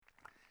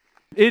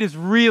It is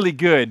really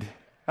good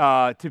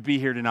to be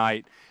here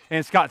tonight.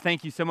 And Scott,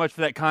 thank you so much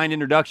for that kind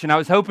introduction. I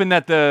was hoping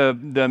that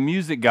the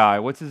music guy,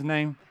 what's his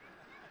name?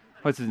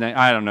 What's his name?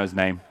 I don't know his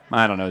name.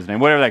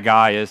 Whatever that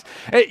guy is.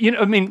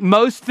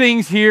 Most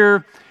things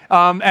here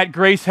at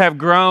Grace have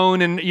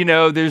grown, and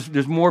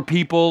there's more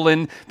people,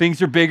 and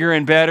things are bigger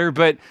and better.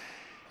 But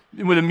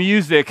when the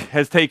music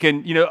has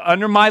taken,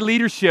 under my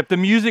leadership, the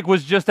music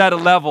was just at a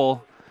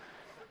level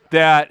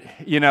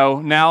that,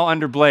 now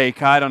under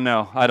Blake, I don't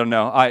know.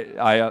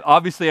 I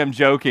obviously I'm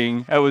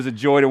joking. It was a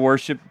joy to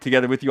worship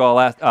together with you all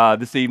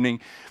this evening.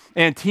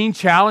 And Teen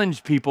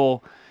Challenge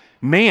people,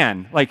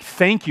 man,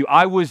 thank you.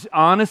 I was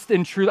honest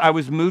and true. I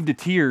was moved to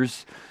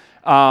tears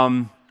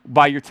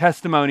by your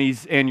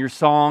testimonies and your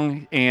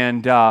song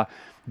and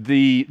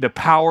the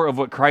power of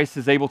what Christ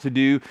is able to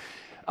do.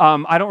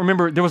 I don't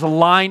remember, there was a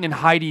line in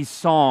Heidi's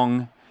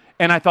song,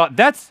 and I thought,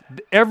 that's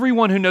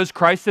everyone who knows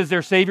Christ as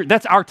their Savior.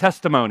 That's our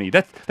testimony.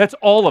 That's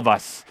all of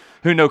us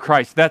who know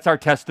Christ. That's our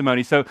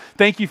testimony. So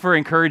thank you for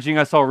encouraging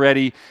us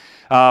already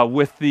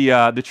with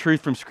the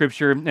truth from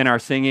Scripture in our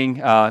singing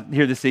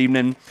here this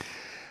evening.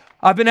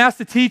 I've been asked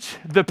to teach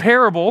the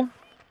parable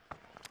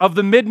of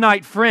the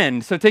midnight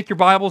friend. So take your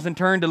Bibles and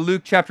turn to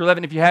Luke chapter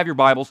 11 if you have your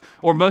Bibles,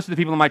 or most of the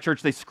people in my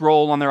church, they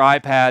scroll on their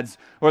iPads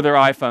or their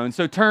iPhones.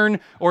 So turn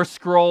or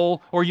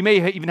scroll, or you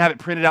may even have it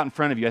printed out in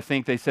front of you. I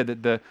think they said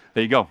that there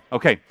you go.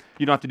 Okay,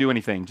 you don't have to do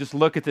anything. Just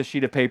look at the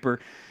sheet of paper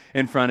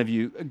in front of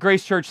you.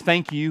 Grace Church,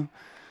 thank you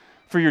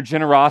for your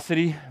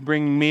generosity,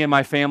 bringing me and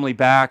my family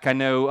back. I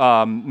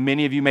know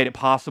many of you made it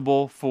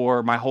possible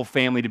for my whole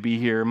family to be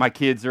here. My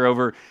kids are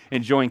over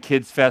enjoying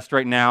Kids Fest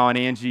right now, and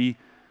Angie,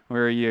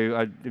 where are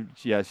you?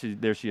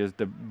 There she is,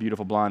 the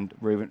beautiful blonde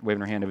waving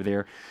her hand over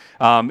there.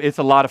 It's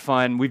a lot of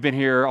fun. We've been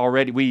here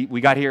already.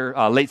 We got here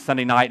late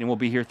Sunday night, and we'll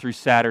be here through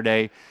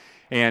Saturday,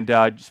 and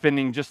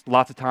spending just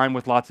lots of time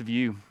with lots of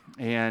you.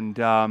 And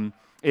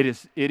it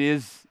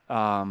is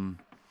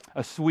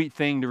a sweet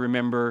thing to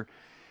remember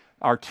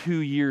our 2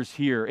 years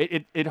here.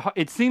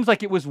 It seems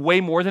like it was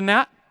way more than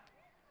that,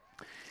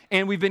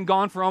 and we've been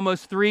gone for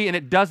almost 3, and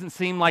it doesn't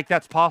seem like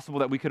that's possible,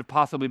 that we could have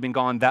possibly been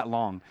gone that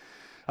long.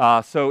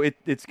 So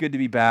it's good to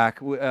be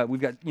back. We've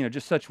got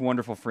just such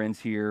wonderful friends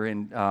here,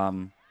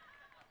 and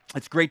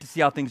it's great to see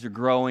how things are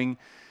growing.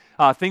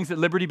 Things at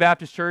Liberty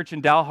Baptist Church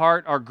in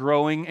Dalhart are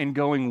growing and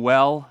going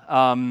well.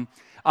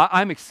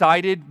 I'm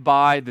excited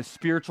by the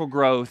spiritual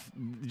growth,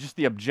 just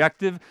the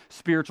objective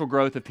spiritual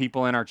growth of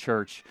people in our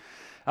church.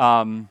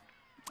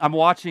 I'm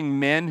watching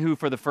men who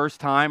for the first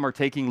time are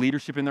taking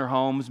leadership in their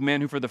homes, men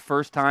who for the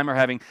first time are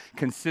having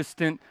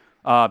consistent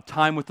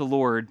time with the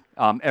Lord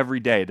every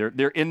day.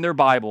 They're in their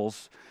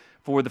Bibles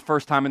for the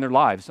first time in their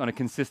lives on a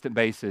consistent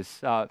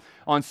basis.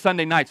 On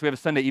Sunday nights, we have a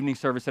Sunday evening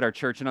service at our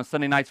church, and on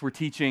Sunday nights we're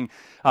teaching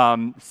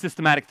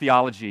systematic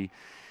theology.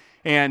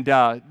 And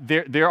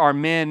there are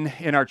men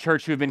in our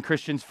church who have been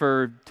Christians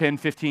for 10,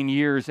 15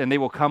 years, and they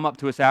will come up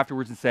to us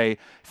afterwards and say,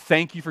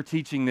 "Thank you for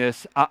teaching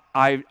this.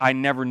 I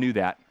never knew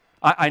that.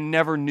 I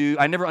never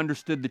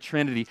understood the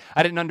Trinity.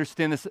 I didn't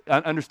understand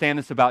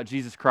this about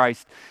Jesus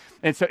Christ."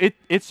 And so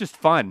it's just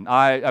fun.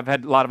 I've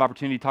had a lot of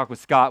opportunity to talk with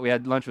Scott. We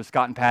had lunch with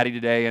Scott and Patty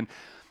today, and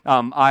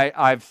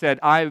I've said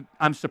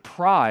I'm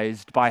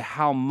surprised by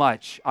how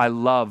much I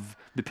love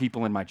the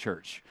people in my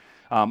church.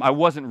 I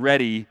wasn't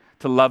ready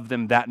to love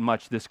them that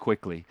much this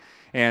quickly.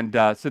 And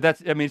so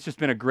it's just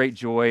been a great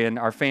joy, and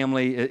our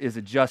family is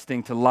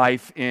adjusting to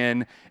life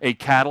in a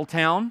cattle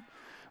town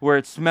where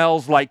it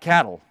smells like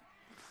cattle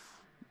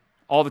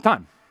all the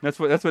time. That's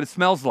what it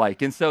smells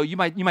like. And so you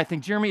might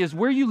think, Jeremy, is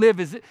where you live,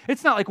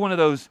 it's not like one of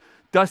those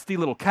dusty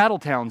little cattle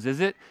towns, is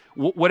it?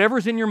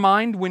 Whatever's in your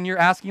mind when you're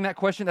asking that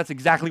question, that's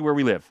exactly where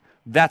we live.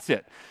 That's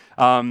it.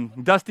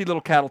 Dusty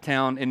little cattle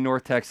town in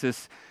North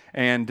Texas,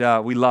 and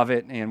we love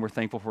it, and we're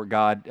thankful for what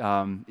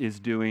God is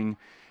doing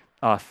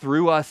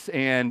through us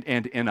and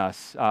in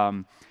us.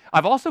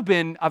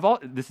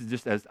 This is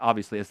just as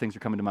obviously as things are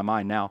coming to my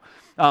mind now.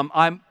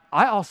 I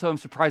also am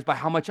surprised by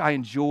how much I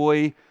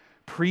enjoy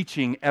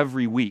preaching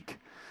every week.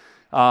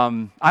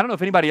 I don't know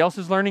if anybody else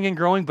is learning and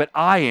growing, but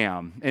I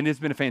am. And it's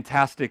been a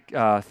fantastic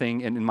thing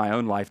in my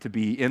own life to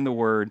be in the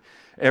Word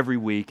every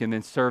week and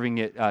then serving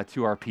it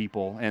to our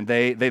people. And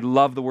they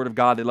love the Word of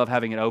God. They love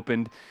having it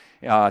opened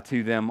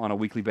to them on a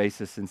weekly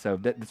basis. And so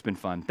that's been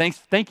fun.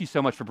 Thank you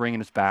so much for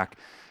bringing us back.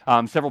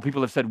 Several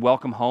people have said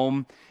welcome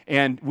home.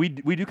 And we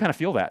do kind of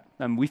feel that.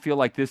 We feel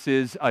like this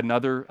is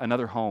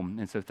another home.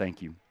 And so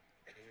thank you.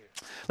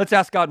 Let's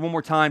ask God one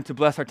more time to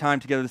bless our time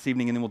together this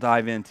evening, and then we'll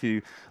dive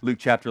into Luke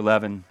chapter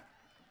 11.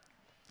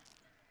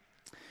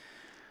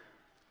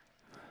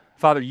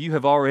 Father, you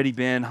have already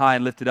been high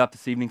and lifted up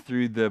this evening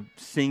through the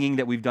singing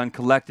that we've done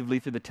collectively,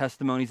 through the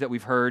testimonies that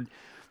we've heard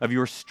of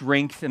your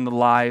strength in the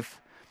life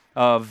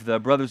of the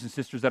brothers and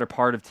sisters that are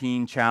part of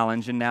Teen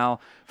Challenge. And now,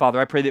 Father,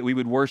 I pray that we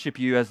would worship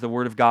you as the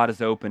Word of God is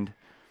opened.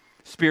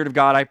 Spirit of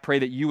God, I pray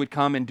that you would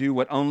come and do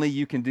what only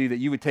you can do, that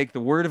you would take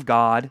the Word of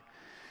God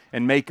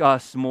and make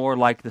us more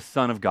like the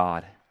Son of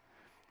God.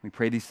 We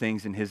pray these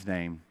things in his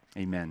name.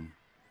 Amen.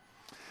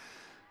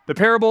 The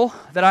parable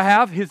that I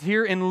have is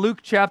here in Luke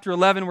chapter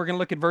 11. We're going to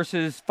look at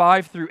verses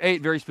 5 through 8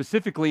 very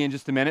specifically in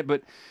just a minute.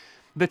 But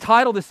the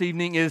title this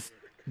evening is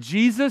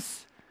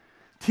Jesus,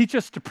 Teach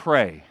Us to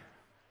Pray.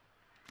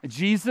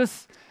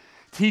 Jesus,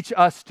 teach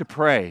us to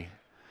pray.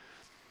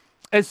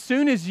 As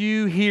soon as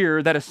you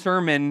hear that a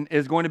sermon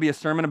is going to be a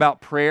sermon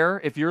about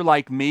prayer, if you're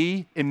like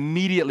me,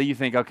 immediately you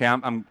think, okay,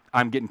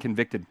 I'm getting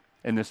convicted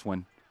in this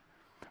one.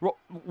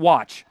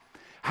 Watch.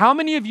 How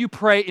many of you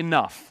pray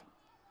enough?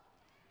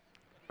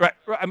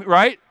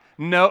 Right?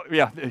 No,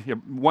 yeah,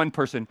 one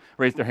person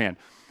raised their hand.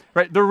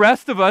 Right, the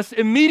rest of us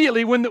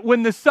immediately,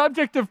 when the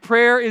subject of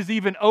prayer is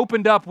even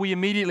opened up, we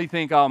immediately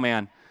think, oh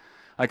man,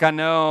 like I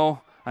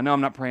know I'm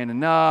not praying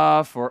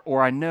enough,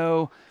 or I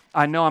know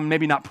I'm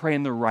maybe not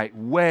praying the right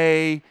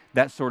way,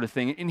 that sort of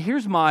thing. And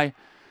here's one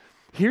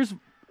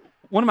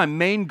of my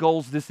main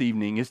goals this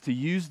evening is to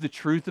use the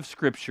truth of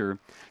Scripture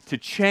to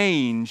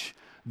change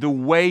the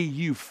way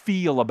you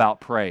feel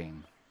about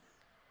praying.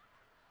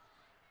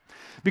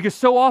 Because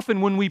so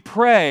often when we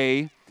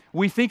pray,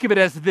 we think of it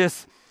as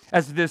this,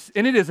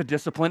 and it is a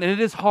discipline, and it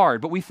is hard,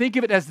 but we think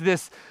of it as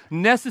this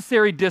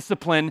necessary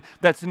discipline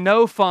that's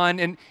no fun,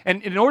 and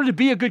in order to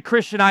be a good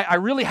Christian, I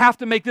really have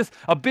to make this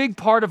a big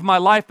part of my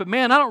life, but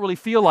man, I don't really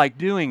feel like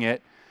doing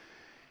it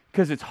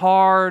because it's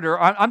hard, or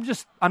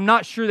I'm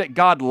not sure that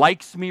God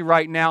likes me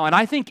right now. And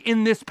I think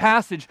in this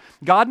passage,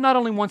 God not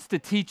only wants to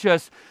teach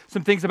us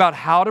some things about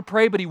how to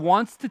pray, but He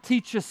wants to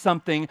teach us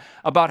something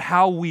about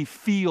how we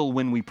feel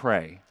when we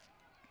pray.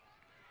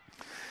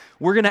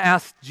 We're going to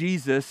ask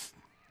Jesus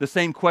the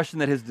same question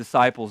that His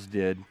disciples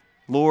did.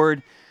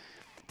 Lord,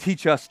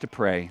 teach us to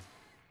pray.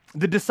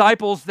 The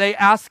disciples, they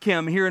ask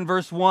Him here in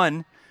verse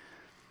 1.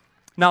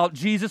 Now,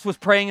 Jesus was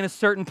praying in a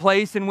certain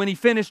place, and when He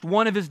finished,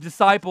 one of His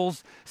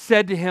disciples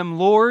said to Him,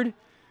 Lord,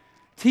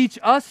 teach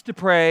us to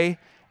pray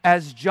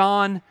as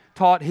John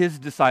taught his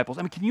disciples.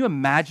 I mean, can you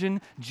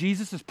imagine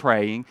Jesus is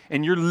praying,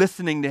 and you're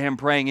listening to Him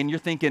praying, and you're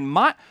thinking,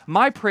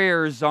 my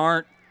prayers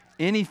aren't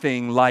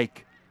anything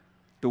like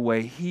the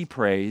way He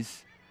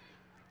prays.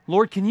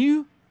 Lord, can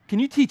you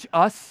teach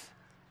us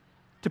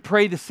to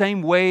pray the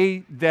same way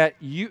that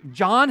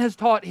John has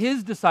taught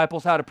his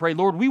disciples how to pray?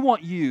 Lord, we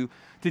want you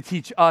to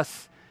teach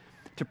us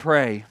to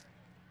pray.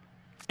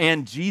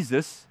 And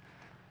Jesus,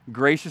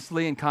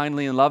 graciously and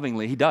kindly and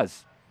lovingly, He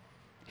does.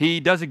 He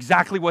does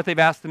exactly what they've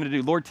asked Him to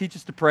do. Lord, teach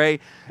us to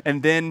pray,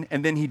 and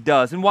then He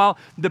does. And while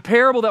the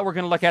parable that we're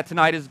going to look at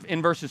tonight is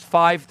in verses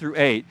 5 through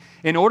 8,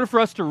 in order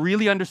for us to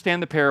really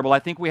understand the parable, I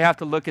think we have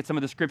to look at some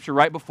of the scripture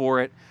right before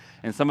it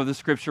and some of the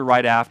scripture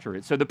right after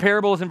it. So the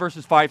parable is in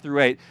verses 5 through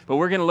 8, but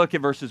we're going to look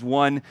at verses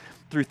 1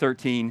 through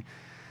 13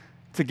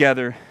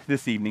 together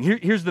this evening.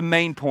 Here's the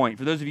main point.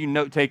 For those of you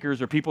note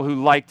takers or people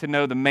who like to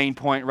know the main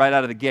point right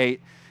out of the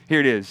gate, here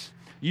it is.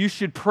 You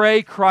should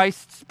pray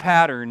Christ's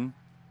pattern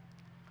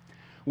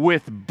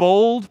with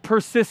bold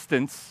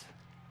persistence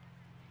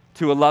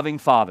to a loving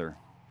Father.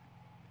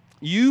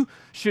 You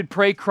should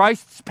pray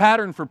Christ's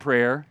pattern for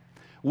prayer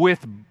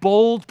with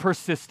bold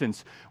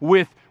persistence,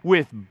 with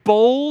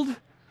bold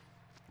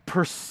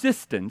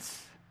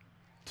persistence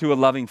to a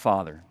loving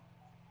Father.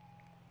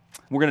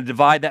 We're going to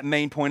divide that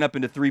main point up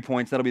into 3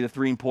 points. That'll be the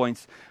 3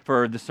 points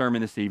for the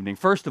sermon this evening.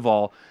 First of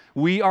all,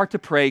 we are to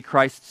pray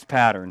Christ's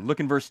pattern. Look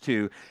in verse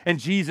 2. And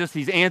Jesus,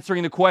 He's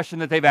answering the question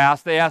that they've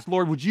asked. They asked,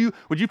 Lord, would you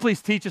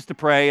please teach us to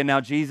pray? And now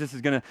Jesus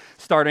is going to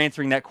start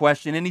answering that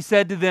question. And He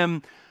said to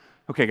them,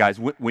 okay, guys,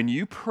 when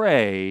you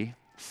pray,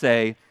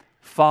 say,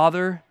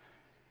 Father,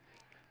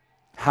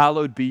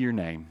 hallowed be your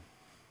name.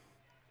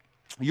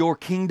 Your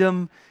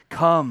kingdom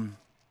come.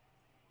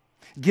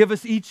 Give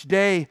us each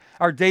day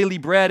our daily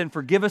bread, and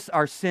forgive us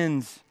our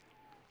sins,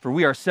 for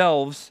we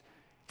ourselves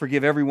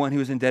forgive everyone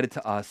who is indebted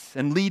to us,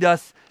 and lead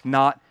us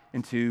not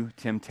into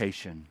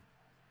temptation.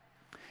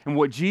 And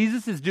what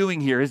Jesus is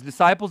doing here, His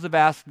disciples have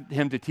asked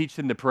Him to teach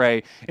them to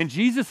pray, and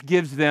Jesus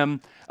gives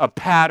them a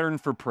pattern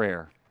for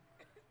prayer.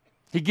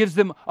 He gives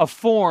them a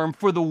form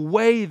for the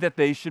way that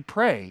they should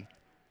pray.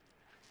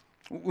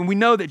 We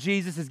know that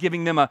Jesus is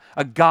giving them a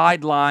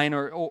guideline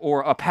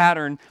or a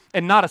pattern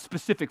and not a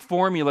specific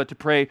formula to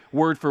pray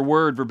word for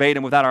word,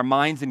 verbatim, without our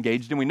minds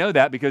engaged. And we know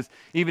that because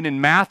even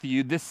in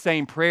Matthew, this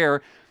same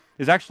prayer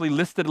is actually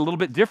listed a little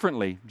bit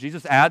differently.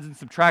 Jesus adds and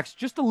subtracts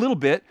just a little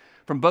bit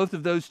from both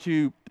of those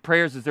two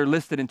prayers as they're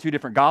listed in two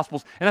different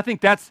Gospels. And I think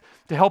that's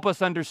to help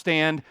us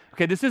understand,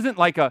 okay, this isn't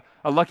like a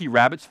lucky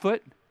rabbit's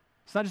foot.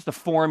 It's not just a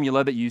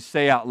formula that you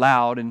say out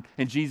loud and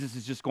Jesus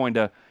is just going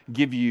to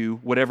give you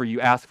whatever you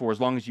ask for as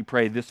long as you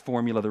pray this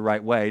formula the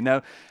right way.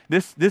 No,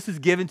 this is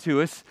given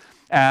to us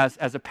as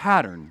a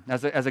pattern,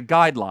 as a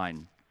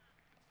guideline.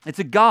 It's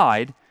a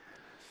guide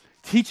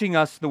teaching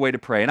us the way to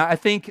pray. And I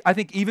think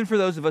even for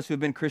those of us who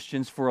have been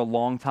Christians for a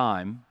long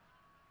time,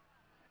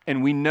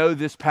 and we know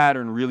this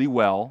pattern really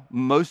well,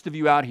 most of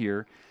you out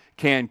here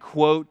can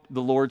quote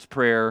the Lord's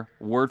Prayer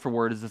word for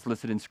word as it's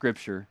listed in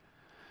Scripture.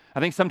 I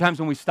think sometimes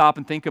when we stop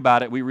and think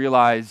about it, we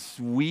realize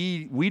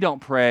we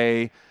don't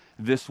pray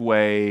this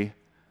way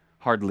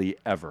hardly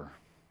ever.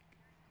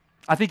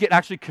 I think it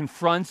actually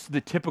confronts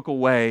the typical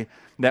way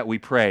that we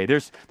pray.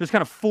 There's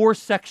kind of 4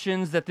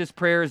 sections that this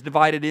prayer is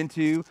divided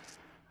into.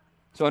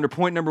 So under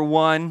point number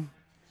 1,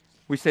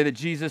 we say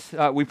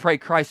that we pray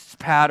Christ's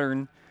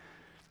pattern.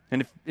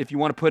 And if you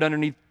want to put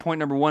underneath point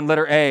number 1,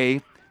 letter A,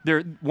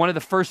 one of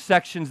the first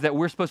sections that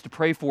we're supposed to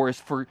pray for is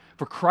for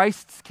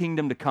Christ's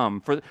kingdom to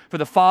come, for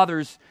the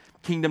Father's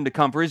kingdom to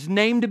come, for his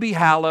name to be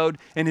hallowed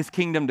and his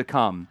kingdom to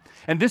come.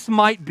 And this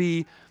might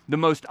be the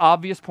most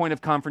obvious point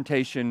of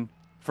confrontation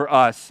for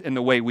us in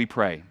the way we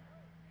pray.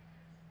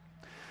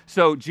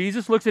 So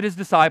Jesus looks at his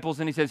disciples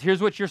and he says,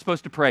 here's what you're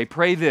supposed to pray.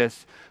 Pray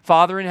this: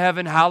 Father in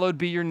heaven, hallowed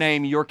be your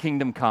name, your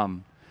kingdom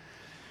come.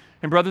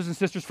 And brothers and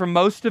sisters, for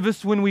most of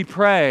us when we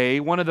pray,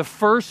 one of the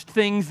first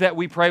things that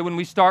we pray when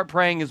we start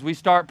praying is we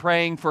start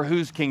praying for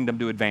whose kingdom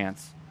to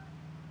advance?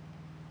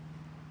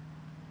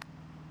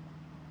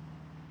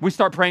 We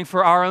start praying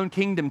for our own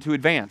kingdom to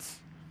advance.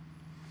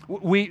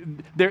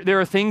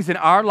 There are things in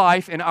our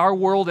life, in our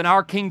world, in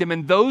our kingdom,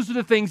 and those are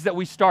the things that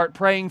we start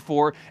praying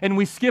for, and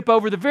we skip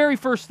over the very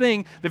first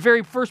thing, the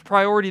very first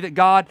priority that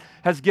God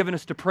has given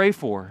us to pray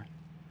for.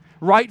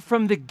 Right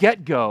from the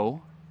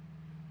get-go,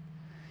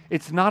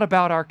 it's not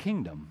about our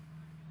kingdom.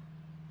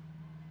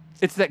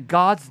 It's that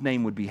God's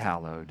name would be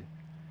hallowed,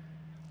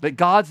 that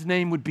God's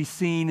name would be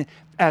seen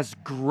as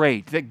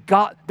great, that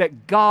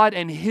God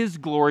and his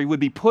glory would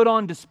be put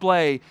on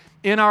display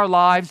in our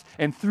lives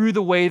and through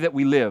the way that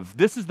we live.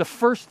 This is the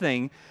first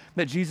thing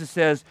that Jesus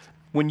says,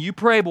 when you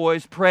pray,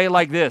 boys, pray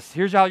like this.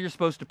 Here's how you're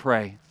supposed to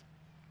pray.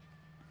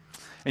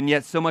 And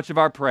yet so much of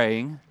our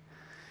praying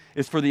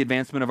is for the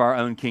advancement of our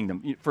own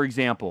kingdom. For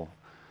example,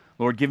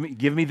 Lord,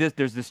 give me this.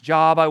 There's this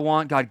job I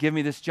want. God, give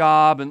me this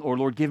job. Or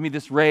Lord, give me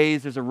this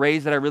raise. There's a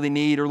raise that I really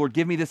need. Or Lord,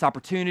 give me this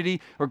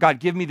opportunity. Or God,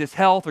 give me this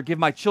health. Or give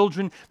my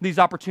children these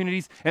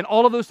opportunities. And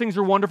all of those things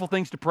are wonderful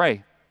things to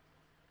pray.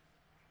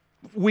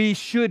 We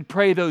should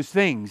pray those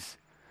things.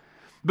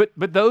 But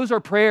those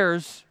are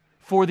prayers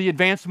for the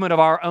advancement of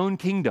our own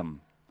kingdom,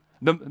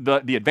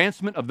 the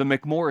advancement of the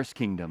McMorris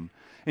kingdom.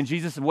 And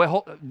Jesus said,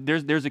 well,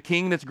 there's a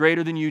king that's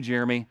greater than you,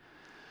 Jeremy.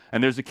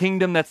 And there's a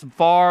kingdom that's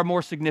far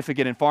more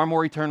significant and far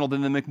more eternal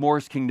than the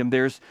McMorris kingdom.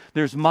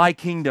 There's my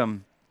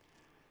kingdom.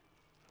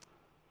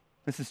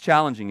 This is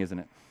challenging, isn't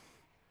it?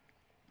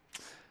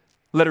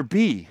 Letter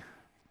B.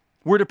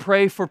 We're to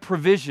pray for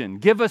provision.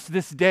 Give us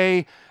this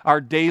day our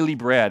daily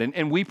bread.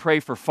 And we pray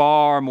for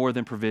far more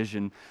than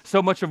provision.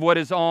 So much of what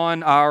is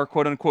on our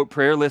quote-unquote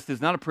prayer list is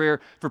not a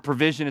prayer for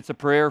provision. It's a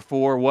prayer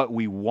for what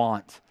we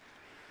want.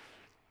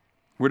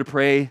 We're to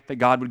pray that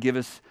God would give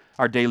us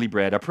our daily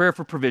bread, a prayer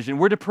for provision.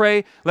 We're to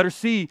pray, letter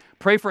C,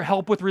 pray for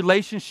help with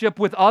relationship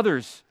with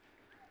others.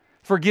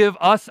 Forgive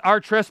us our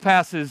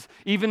trespasses,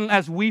 even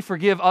as we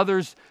forgive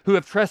others who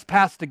have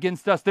trespassed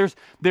against us.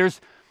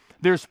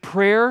 There's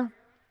prayer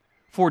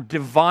for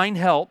divine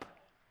help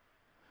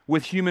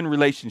with human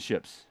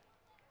relationships.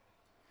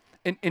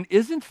 And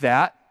isn't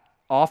that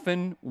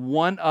often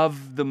one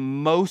of the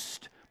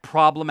most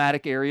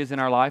problematic areas in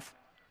our life?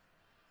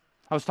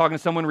 I was talking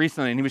to someone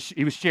recently, and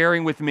he was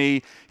sharing with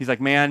me. He's like,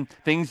 man,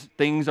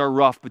 things are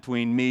rough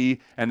between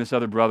me and this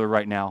other brother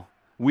right now.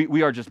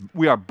 We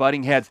are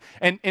butting heads.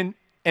 And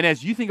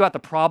as you think about the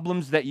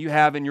problems that you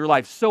have in your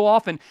life, so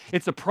often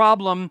it's a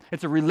problem,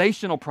 it's a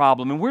relational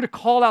problem. And we're to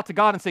call out to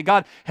God and say,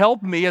 God,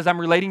 help me as I'm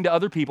relating to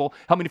other people.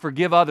 Help me to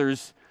forgive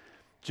others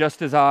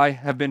just as I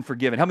have been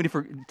forgiven. Help me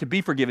to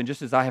be forgiven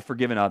just as I have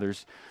forgiven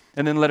others.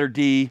 And then letter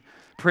D,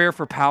 prayer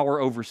for power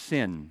over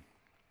sin.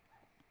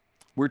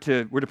 We're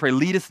to pray,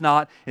 lead us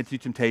not into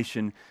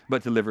temptation,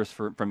 but deliver us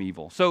from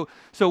evil. So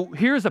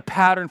here's a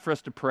pattern for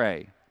us to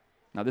pray.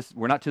 Now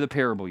we're not to the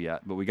parable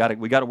yet, but we got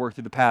to work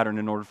through the pattern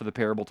in order for the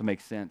parable to make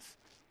sense.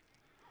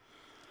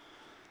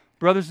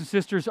 Brothers and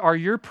sisters, are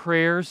your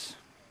prayers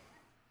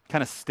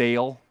kind of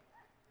stale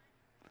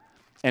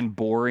and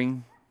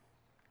boring?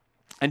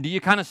 And do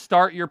you kind of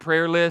start your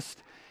prayer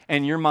list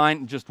and your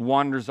mind just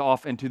wanders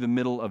off into the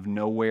middle of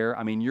nowhere?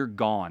 I mean, you're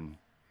gone.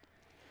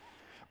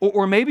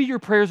 Or maybe your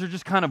prayers are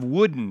just kind of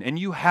wooden and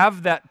you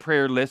have that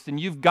prayer list and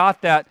you've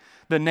got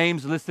the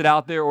names listed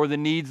out there or the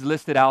needs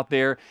listed out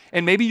there.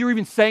 And maybe you're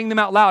even saying them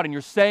out loud and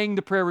you're saying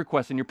the prayer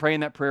request and you're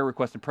praying that prayer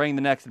request and praying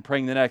the next and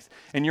praying the next.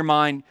 And your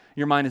mind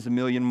is a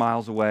million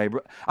miles away.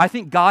 I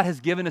think God has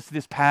given us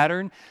this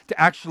pattern to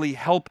actually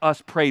help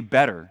us pray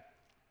better.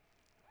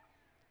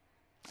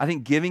 I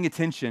think giving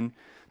attention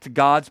to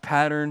God's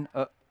pattern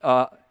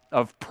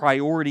of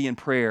priority in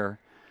prayer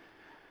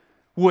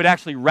would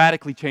actually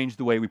radically change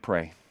the way we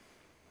pray.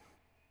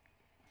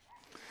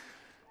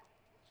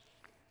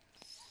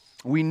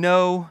 We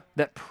know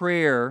that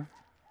prayer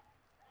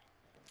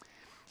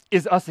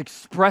is us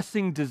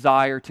expressing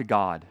desire to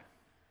God.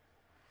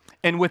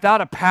 And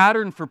without a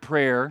pattern for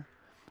prayer,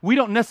 we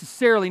don't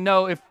necessarily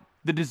know if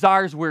the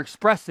desires we're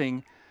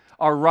expressing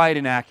are right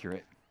and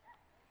accurate.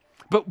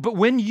 But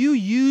when you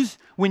use,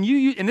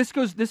 and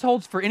this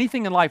holds for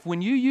anything in life,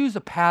 when you use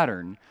a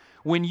pattern,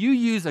 when you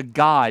use a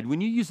guide, when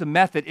you use a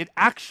method, it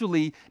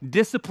actually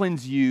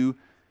disciplines you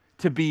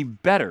to be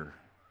better.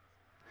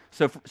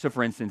 So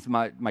for instance,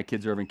 my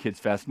kids are over in Kids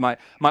Fest. My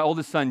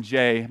oldest son,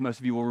 Jay, most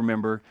of you will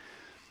remember,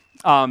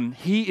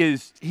 he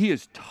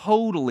is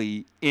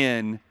totally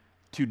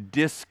into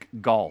disc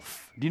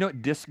golf. Do you know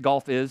what disc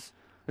golf is?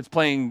 It's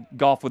playing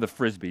golf with a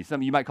Frisbee.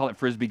 You might call it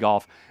Frisbee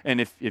golf.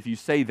 And if you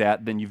say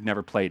that, then you've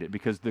never played it,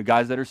 because the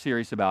guys that are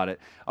serious about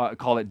it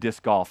call it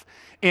disc golf.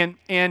 And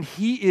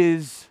he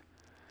is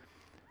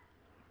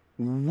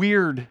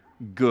weird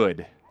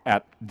good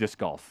at disc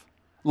golf,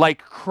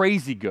 like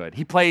crazy good.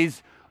 He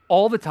plays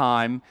all the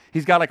time.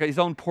 He's got like his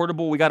own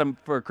portable, we got him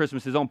for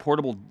Christmas, his own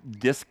portable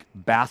disc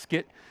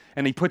basket.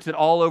 And he puts it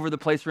all over the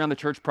place around the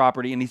church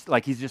property. And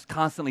he's just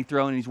constantly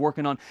throwing, and he's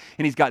working on,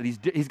 and he's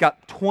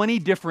got 20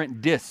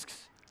 different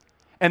discs.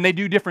 And they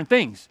do different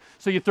things.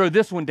 So you throw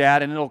this one,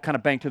 Dad, and it'll kind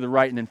of bank to the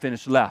right and then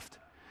finish left.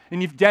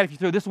 And Dad, if you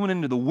throw this one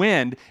into the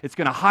wind, it's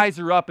going to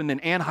hyzer up and then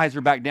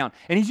anhyzer back down.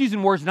 And he's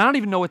using words, and I don't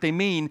even know what they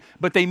mean,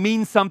 but they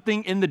mean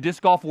something in the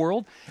disc golf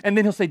world. And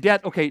then he'll say,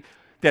 Dad,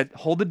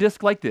 hold the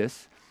disc like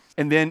this.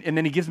 And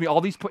then he gives me all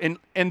these,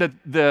 and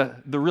the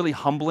really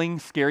humbling,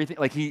 scary thing,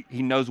 like he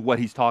knows what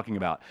he's talking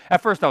about.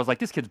 At first I was like,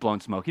 this kid's blowing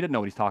smoke. He doesn't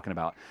know what he's talking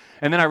about.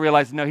 And then I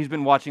realized, no, he's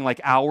been watching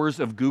like hours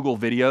of Google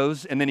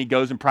videos, and then he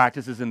goes and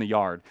practices in the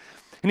yard.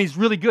 And he's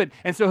really good.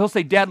 And so he'll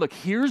say, Dad, look,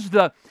 here's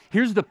the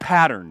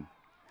pattern.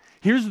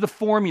 Here's the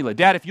formula.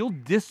 Dad, if you'll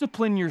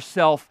discipline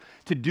yourself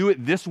to do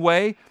it this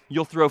way,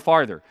 you'll throw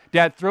farther.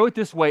 Dad, throw it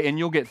this way, and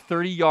you'll get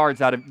 30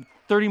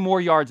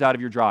 more yards out of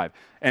your drive.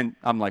 And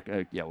I'm like,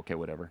 yeah, okay,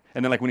 whatever.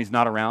 And then like when he's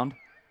not around,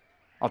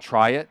 I'll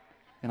try it.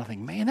 And I'll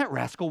think, man, that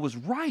rascal was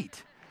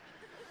right.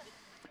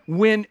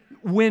 When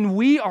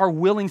we are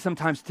willing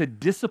sometimes to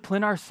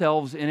discipline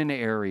ourselves in an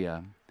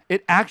area,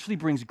 it actually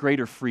brings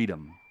greater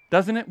freedom.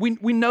 Doesn't it?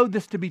 We know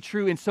this to be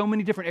true in so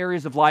many different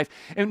areas of life.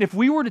 And if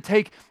we were to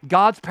take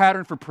God's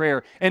pattern for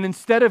prayer, and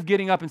instead of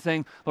getting up and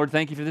saying, Lord,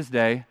 thank you for this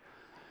day,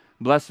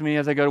 bless me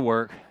as I go to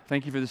work,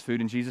 thank you for this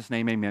food, in Jesus'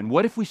 name, amen.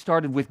 What if we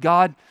started with,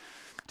 God,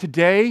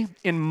 today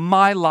in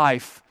my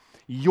life,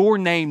 your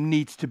name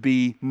needs to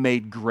be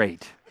made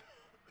great.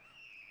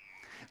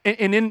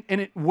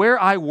 And where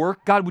I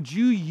work, God, would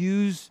you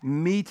use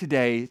me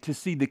today to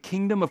see the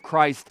kingdom of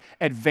Christ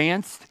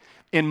advanced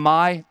in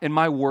my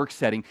work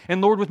setting?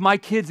 And Lord, with my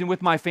kids and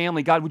with my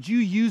family, God, would you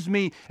use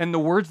me and the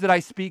words that I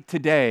speak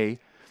today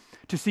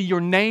to see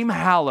your name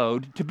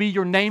hallowed, to be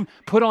your name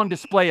put on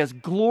display as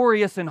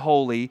glorious and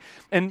holy?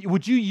 And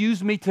would you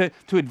use me to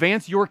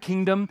advance your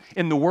kingdom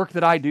in the work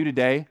that I do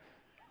today?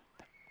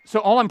 So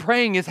all I'm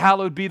praying is,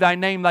 hallowed be thy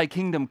name, thy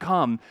kingdom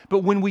come. But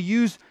when we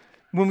use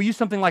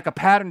something like a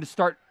pattern to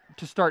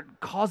start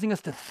causing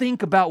us to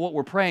think about what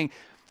we're praying,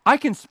 I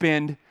can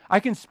spend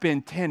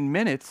 10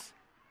 minutes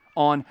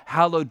on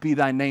hallowed be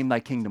thy name, thy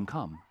kingdom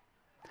come.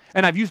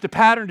 And I've used a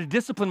pattern to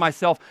discipline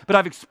myself, but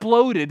I've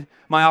exploded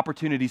my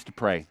opportunities to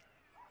pray.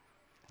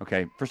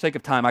 Okay, for sake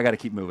of time, I got to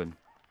keep moving.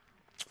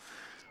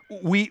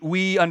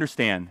 We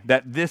understand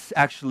that this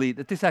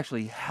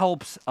actually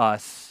helps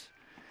us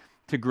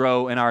to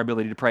grow in our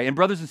ability to pray. And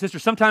brothers and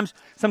sisters, sometimes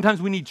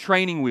we need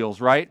training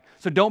wheels, right?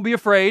 So don't be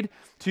afraid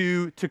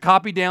to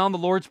copy down the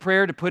Lord's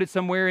Prayer, to put it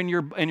somewhere in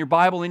your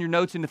Bible, in your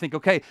notes, and to think,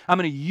 okay, I'm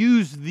going to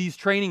use these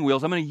training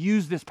wheels. I'm going to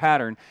use this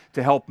pattern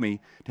to help me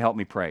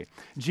pray.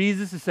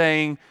 Jesus is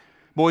saying,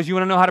 boys, you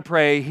want to know how to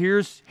pray?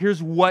 Here's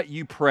what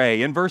you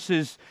pray. In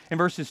verses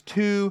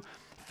 2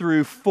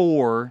 through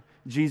 4,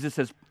 Jesus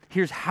says,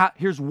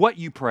 here's what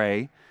you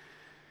pray.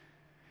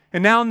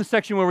 And now in the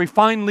section where we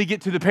finally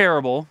get to the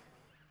parable,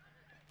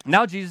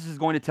 now Jesus is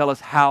going to tell us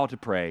how to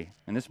pray.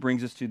 And this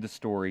brings us to the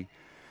story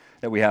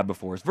that we have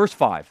before us. Verse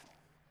 5.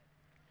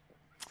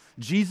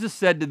 Jesus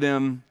said to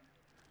them,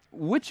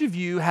 which of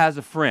you who has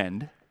a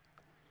friend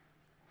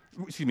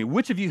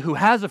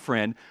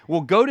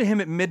will go to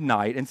him at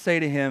midnight and say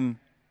to him,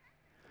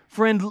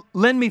 friend,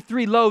 lend me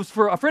 3 loaves,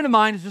 for a friend of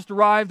mine has just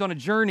arrived on a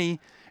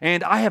journey,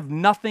 and I have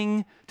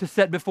nothing to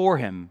set before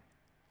him.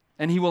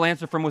 And he will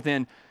answer from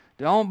within,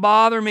 don't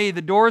bother me,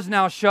 the door is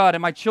now shut,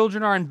 and my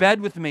children are in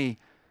bed with me.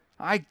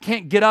 I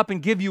can't get up and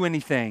give you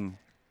anything.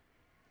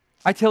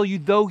 I tell you,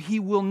 though he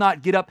will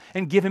not get up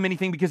and give him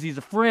anything because he's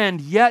a friend,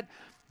 yet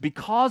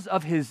because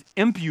of his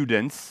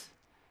impudence,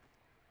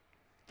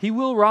 he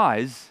will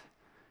rise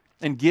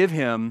and give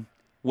him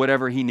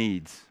whatever he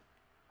needs.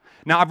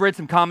 Now, I've read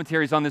some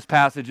commentaries on this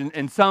passage,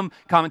 and some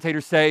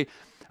commentators say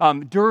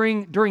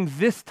during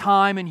this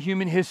time in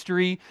human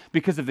history,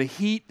 because of the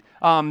heat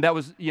that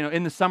was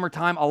in the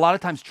summertime, a lot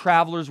of times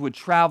travelers would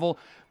travel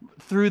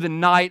through the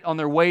night on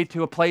their way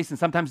to a place, and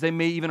sometimes they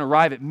may even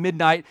arrive at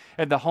midnight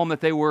at the home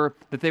that they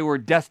were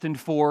destined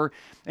for.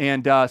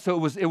 And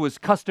so it was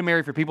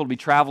customary for people to be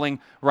traveling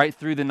right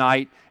through the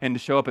night and to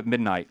show up at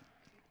midnight.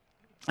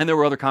 And there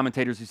were other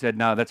commentators who said,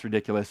 no, that's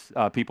ridiculous.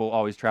 People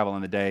always travel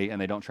in the day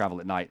and they don't travel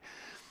at night.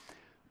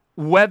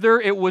 Whether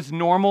it was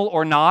normal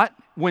or not,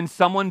 when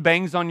someone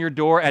bangs on your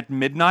door at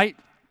midnight,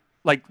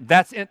 like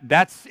that's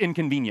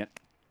inconvenient.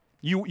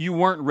 You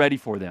weren't ready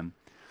for them.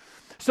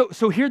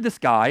 So here this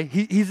guy,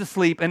 he's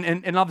asleep,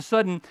 and all of a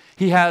sudden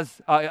he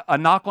has a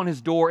knock on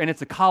his door, and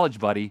it's a college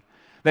buddy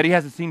that he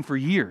hasn't seen for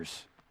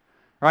years.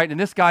 right? And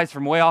this guy's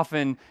from way off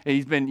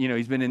he's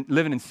been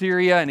living in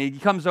Syria, and he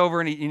comes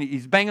over and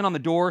he's banging on the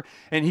door,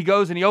 and he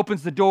goes and he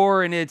opens the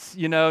door, and it's,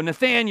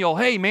 Nathaniel,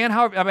 hey man,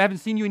 I haven't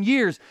seen you in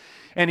years.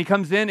 And he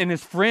comes in, and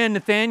his friend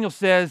Nathaniel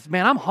says,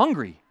 man, I'm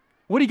hungry.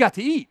 What do you got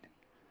to eat?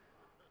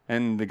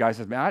 And the guy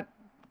says, man,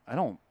 I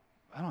don't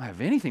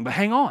have anything, but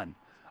hang on.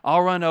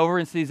 I'll run over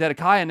and see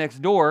Zedekiah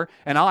next door,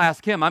 and I'll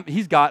ask him.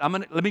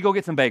 Let me go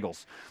get some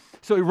bagels.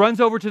 So he runs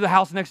over to the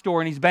house next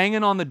door, and he's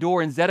banging on the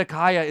door, and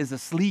Zedekiah is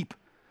asleep.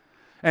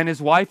 And his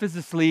wife is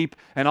asleep,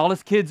 and all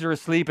his kids are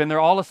asleep, and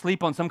they're all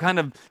asleep on some kind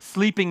of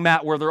sleeping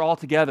mat where they're all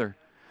together.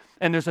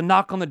 And there's a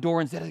knock on the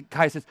door, and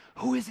Zedekiah says,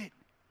 who is it?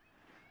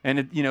 And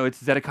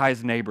it's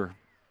Zedekiah's neighbor.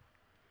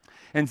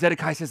 And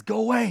Zedekiah says, go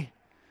away.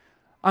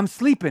 I'm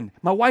sleeping.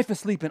 My wife is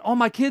sleeping. All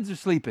my kids are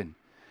sleeping.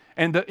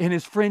 And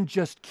his friend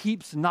just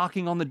keeps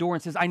knocking on the door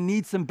and says, I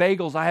need some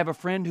bagels. I have a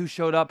friend who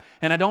showed up,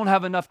 and I don't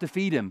have enough to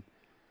feed him.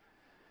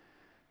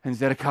 And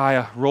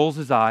Zedekiah rolls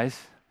his eyes,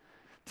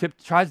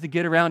 tries to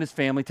get around his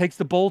family, takes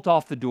the bolt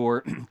off the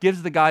door,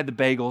 gives the guy the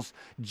bagels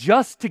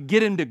just to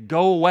get him to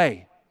go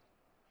away.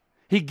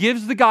 He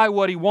gives the guy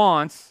what he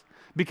wants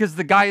because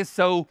the guy is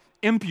so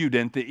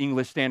impudent, the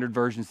English Standard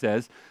Version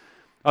says.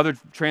 Other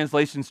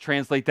translations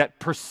translate that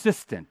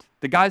persistent.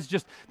 The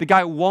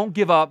guy won't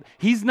give up.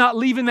 He's not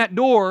leaving that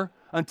door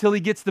until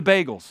he gets the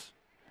bagels.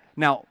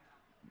 Now,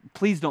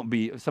 please don't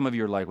be, some of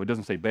you are like, well, it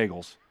doesn't say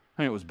bagels.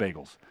 I mean, it was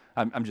bagels.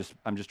 I'm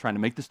just trying to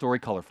make the story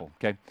colorful,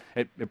 okay?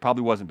 It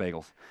probably wasn't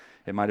bagels.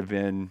 It might have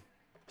been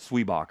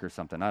Zwieback or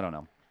something. I don't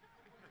know.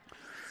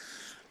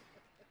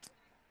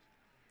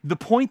 The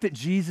point that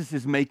Jesus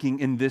is making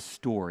in this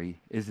story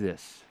is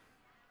this.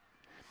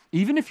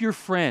 Even if your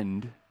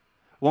friend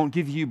won't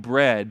give you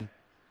bread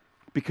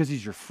because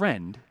he's your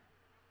friend,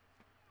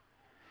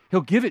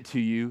 he'll give it to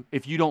you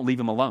if you don't leave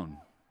him alone.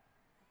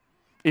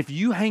 If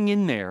you hang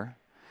in there,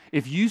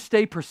 if you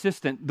stay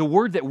persistent, the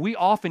word that we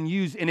often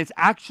use, and it's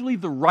actually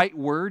the right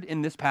word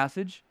in this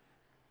passage,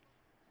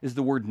 is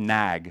the word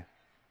nag.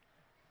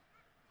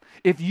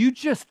 If you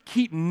just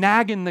keep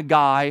nagging the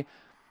guy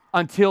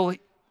until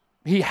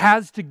he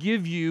has to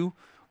give you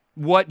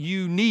what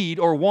you need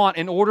or want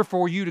in order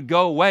for you to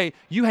go away,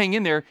 you hang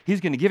in there,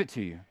 he's going to give it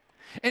to you.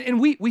 And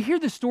we hear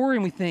this story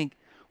and we think,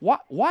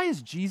 why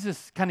is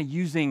Jesus kind of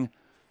using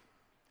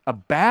a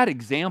bad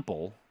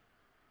example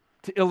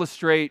to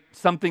illustrate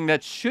something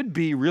that should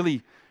be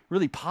really,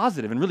 really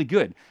positive and really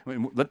good? I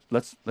mean,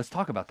 let's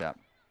talk about that.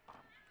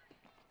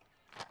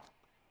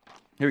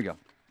 Here we go.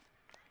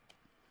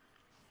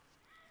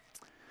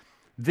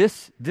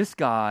 This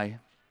guy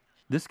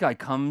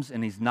comes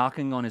and he's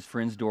knocking on his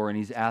friend's door and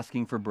he's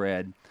asking for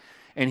bread,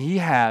 and he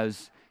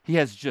has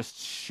just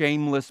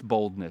shameless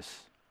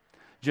boldness.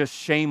 Just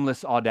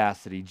shameless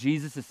audacity.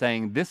 Jesus is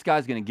saying this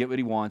guy's going to get what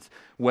he wants,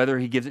 whether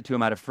he gives it to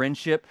him out of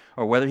friendship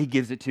or whether he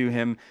gives it to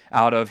him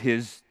out of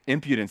his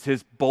impudence,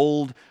 his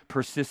bold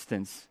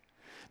persistence.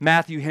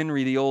 Matthew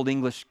Henry, the old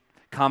English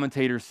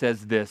commentator,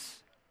 says this: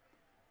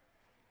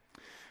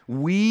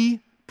 we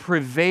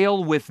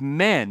prevail with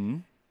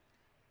men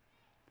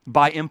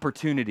by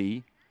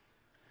importunity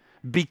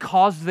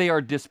because they are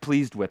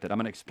displeased with it. I'm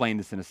going to explain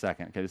this in a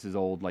second. Okay, this is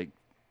old, like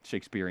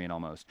Shakespearean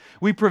almost.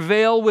 We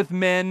prevail with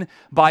men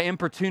by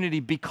importunity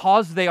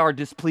because they are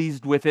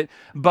displeased with it,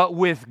 but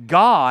with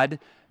God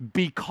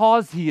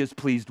because he is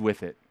pleased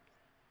with it.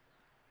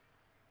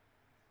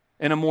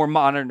 In a more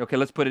modern, okay,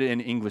 let's put it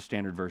in English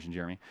Standard Version,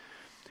 Jeremy.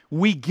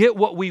 We get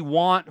what we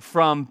want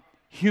from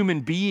human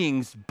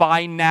beings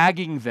by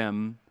nagging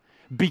them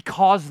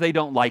because they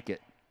don't like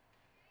it.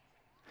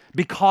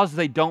 Because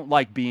they don't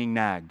like being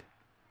nagged.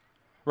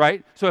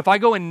 Right? So if I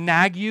go and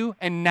nag you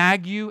and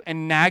nag you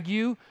and nag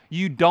you,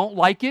 you don't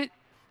like it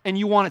and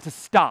you want it to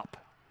stop.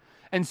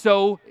 And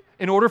so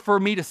in order for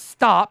me to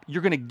stop,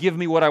 you're going to give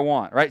me what I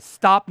want, right?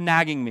 Stop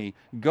nagging me.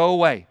 Go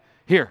away.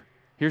 Here's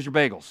your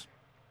bagels.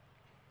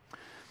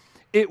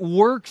 It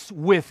works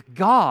with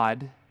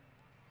God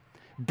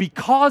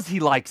because he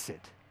likes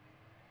it.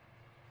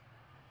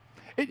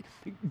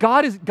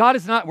 God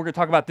is not, we're going to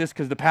talk about this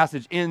because the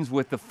passage ends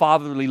with the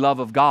fatherly love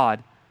of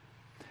God.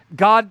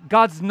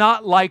 God's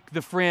not like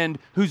the friend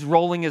who's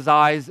rolling his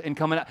eyes and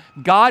coming out.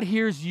 God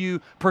hears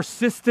you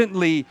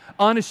persistently,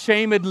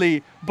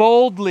 unashamedly,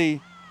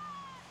 boldly,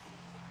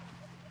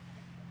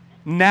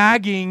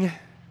 nagging.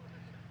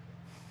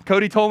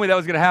 Cody told me that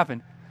was going to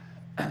happen.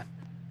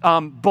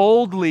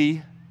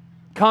 Boldly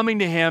coming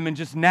to him and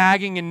just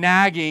nagging and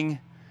nagging.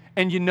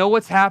 And you know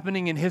what's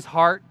happening in his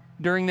heart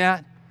during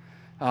that?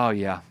 Oh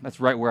yeah, that's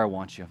right where I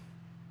want you.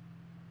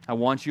 I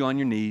want you on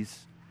your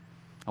knees.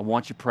 I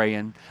want you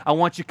praying. I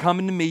want you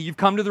coming to me. You've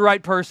come to the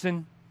right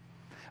person.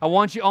 I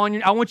want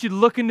you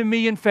looking to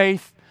me in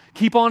faith.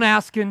 Keep on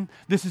asking.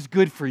 This is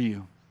good for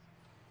you.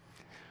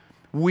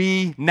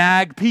 We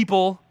nag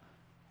people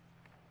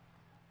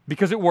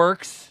because it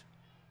works,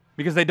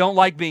 because they don't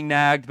like being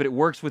nagged, but it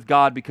works with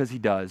God because he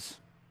does.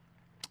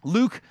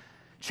 Luke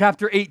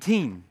chapter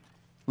 18.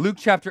 Luke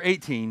chapter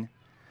 18,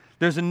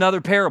 there's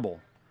another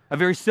parable, a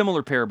very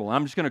similar parable. And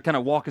I'm just going to kind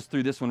of walk us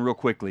through this one real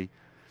quickly.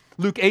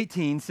 Luke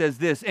 18 says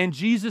this, and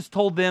Jesus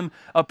told them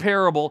a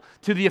parable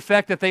to the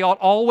effect that they ought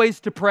always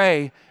to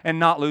pray and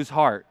not lose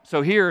heart.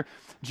 So here,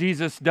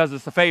 Jesus does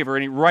us a favor,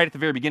 and right at the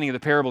very beginning of the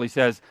parable, he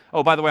says,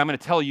 oh, by the way, I'm going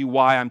to tell you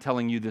why I'm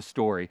telling you this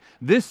story.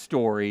 This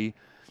story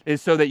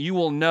is so that you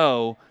will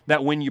know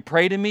that when you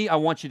pray to me, I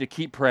want you to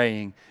keep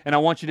praying, and I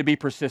want you to be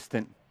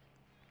persistent.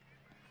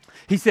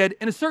 He said,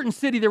 in a certain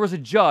city there was a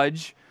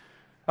judge,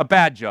 a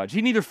bad judge.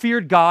 He neither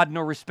feared God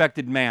nor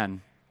respected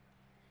man.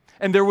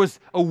 And there was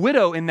a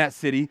widow in that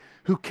city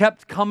who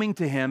kept coming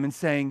to him and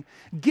saying,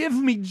 give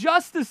me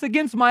justice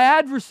against my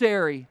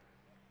adversary.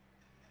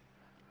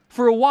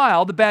 For a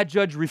while, the bad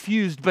judge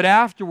refused, but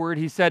afterward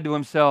he said to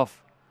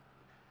himself,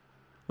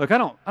 look, I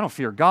don't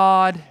fear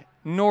God,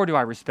 nor do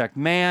I respect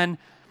man.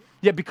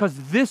 Yet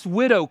because this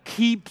widow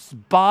keeps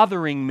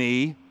bothering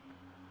me,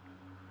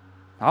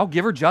 I'll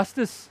give her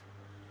justice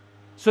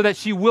so that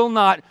she will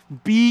not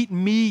beat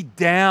me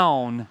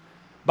down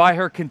by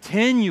her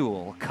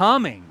continual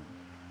coming.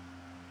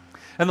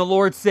 And the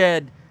Lord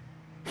said,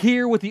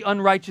 hear what the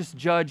unrighteous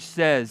judge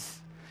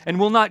says. And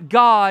will not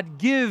God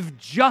give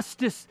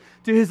justice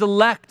to his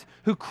elect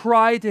who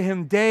cry to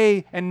him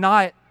day and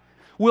night?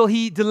 Will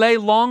he delay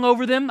long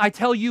over them? I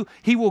tell you,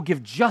 he will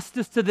give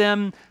justice to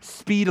them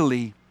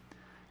speedily.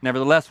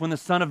 Nevertheless, when the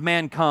Son of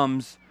Man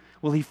comes,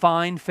 will he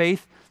find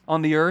faith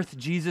on the earth?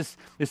 Jesus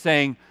is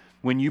saying,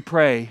 when you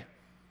pray,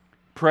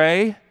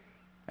 pray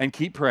and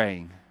keep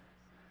praying.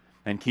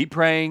 And keep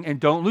praying and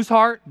don't lose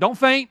heart. Don't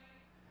faint.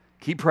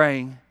 Keep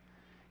praying.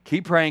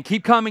 Keep praying.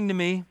 Keep coming to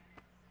me.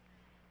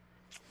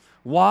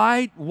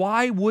 Why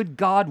would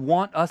God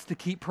want us to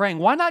keep praying?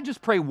 Why not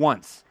just pray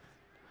once?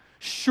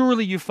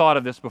 Surely you've thought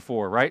of this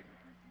before, right?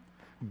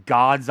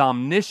 God's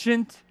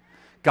omniscient.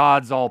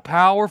 God's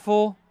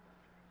all-powerful.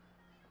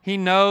 He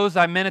knows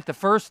I meant it the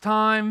first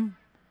time.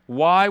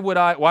 Why would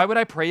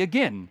I pray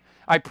again?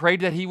 I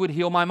prayed that he would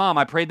heal my mom.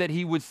 I prayed that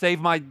he would save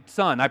my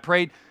son.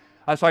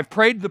 So I've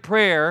prayed the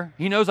prayer.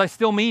 He knows I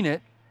still mean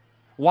it.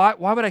 Why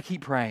would I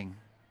keep praying?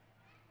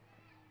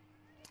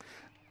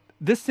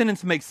 This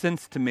sentence makes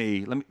sense to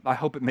me. I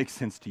hope it makes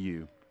sense to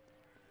you.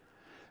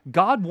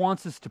 God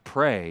wants us to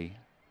pray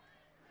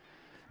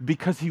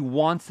because he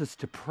wants us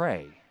to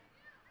pray.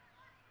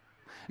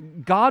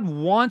 God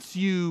wants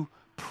you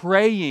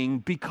praying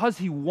because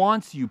he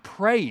wants you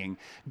praying.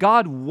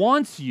 God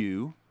wants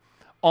you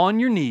on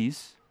your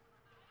knees,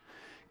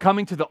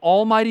 coming to the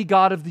Almighty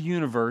God of the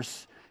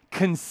universe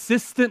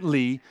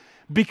consistently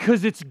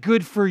because it's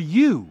good for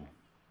you.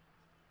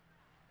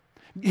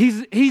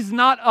 He's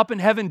not up in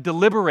heaven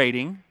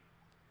deliberating,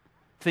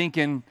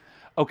 thinking,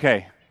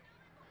 okay,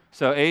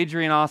 so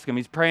Adrian Oscom,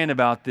 he's praying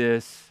about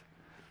this.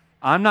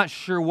 I'm not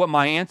sure what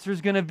my answer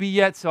is going to be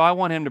yet, so I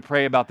want him to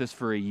pray about this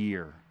for a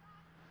year.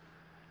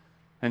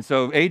 And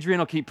so Adrian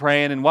will keep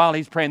praying, and while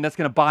he's praying, that's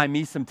going to buy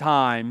me some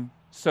time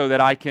so that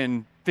I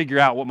can figure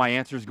out what my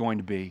answer is going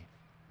to be.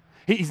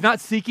 He's not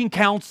seeking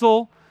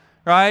counsel,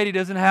 right? He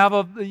doesn't have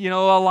a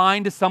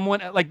line to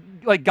someone.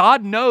 Like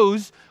God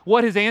knows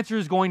what his answer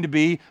is going to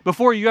be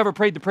before you ever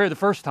prayed the prayer the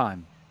first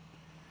time.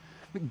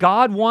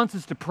 God wants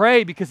us to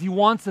pray because he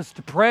wants us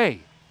to pray.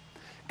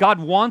 God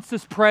wants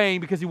us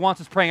praying because he wants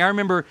us praying. I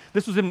remember,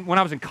 this was when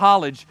I was in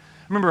college.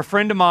 I remember a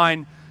friend of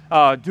mine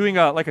doing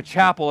a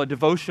chapel, a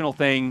devotional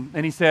thing,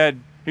 and he said,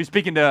 he was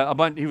speaking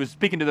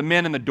to the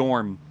men in the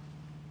dorm.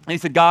 And he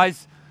said,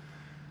 guys,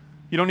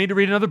 you don't need to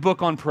read another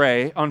book on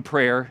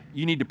prayer.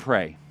 You need to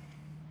pray.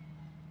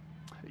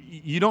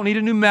 You don't need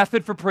a new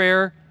method for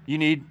prayer. You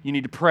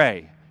need to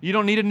pray. You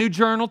don't need a new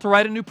journal to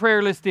write a new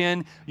prayer list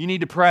in. You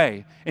need to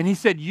pray. And he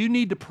said, you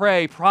need to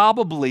pray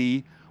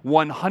probably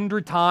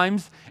 100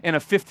 times in a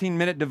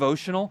 15-minute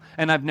devotional,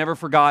 and I've never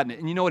forgotten it.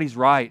 And you know what? He's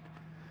right.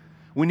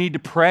 We need to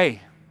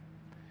pray.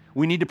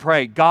 We need to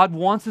pray. God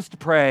wants us to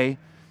pray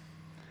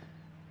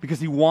because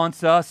he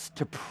wants us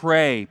to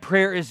pray.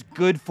 Prayer is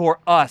good for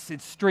us.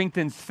 It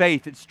strengthens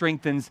faith. It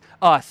strengthens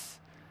us.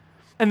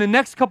 And the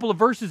next couple of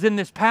verses in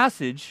this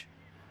passage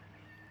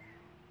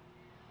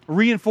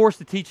reinforce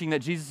the teaching that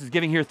Jesus is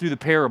giving here through the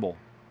parable.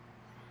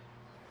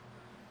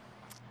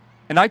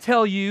 And I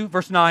tell you,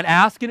 verse 9,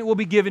 ask and it will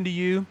be given to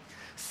you,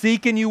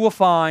 seek and you will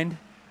find,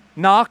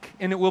 knock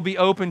and it will be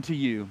open to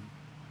you.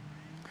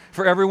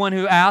 For everyone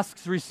who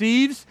asks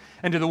receives,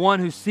 and to the one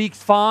who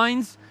seeks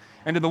finds,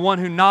 and to the one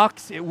who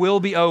knocks it will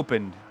be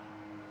opened.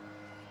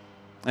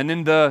 And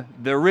in the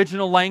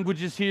original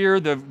languages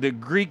here, the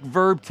Greek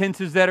verb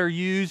tenses that are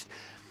used,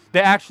 they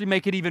actually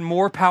make it even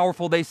more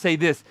powerful. They say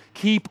this,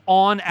 keep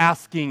on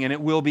asking and it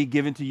will be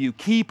given to you.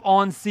 Keep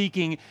on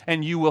seeking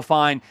and you will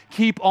find.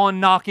 Keep on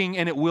knocking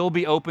and it will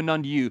be opened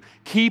unto you.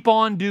 Keep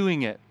on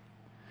doing it.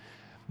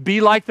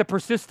 Be like the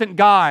persistent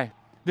guy,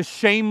 the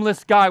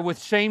shameless guy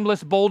with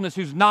shameless boldness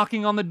who's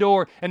knocking on the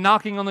door.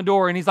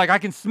 And he's like, I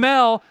can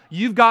smell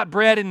you've got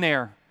bread in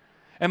there.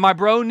 And my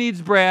bro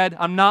needs bread.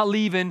 I'm not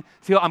leaving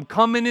till I'm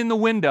coming in the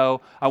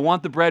window. I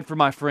want the bread for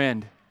my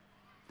friend.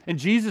 And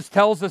Jesus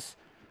tells us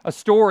a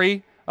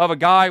story of a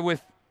guy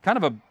with kind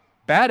of a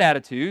bad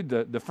attitude,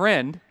 the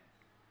friend,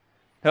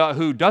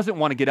 who doesn't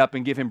want to get up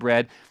and give him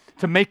bread,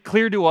 to make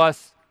clear to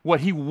us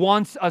what he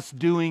wants us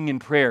doing in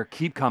prayer.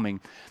 Keep coming.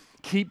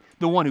 Keep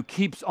the one who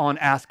keeps on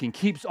asking,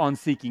 keeps on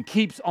seeking,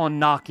 keeps on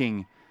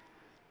knocking.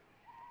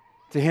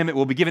 To him it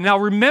will be given. Now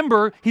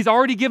remember, he's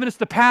already given us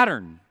the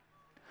pattern.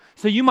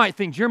 So you might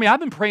think, Jeremy, I've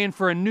been praying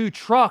for a new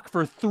truck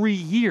for 3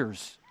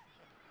 years.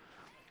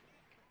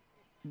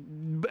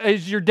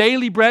 Is your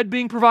daily bread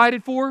being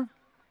provided for?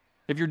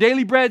 If your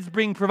daily bread's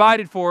being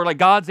provided for, like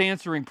God's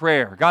answering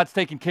prayer, God's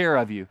taking care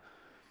of you.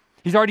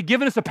 He's already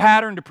given us a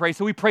pattern to pray,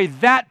 so we pray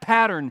that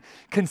pattern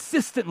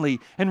consistently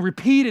and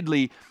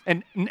repeatedly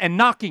and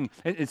knocking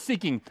and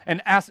seeking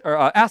and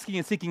asking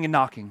and seeking and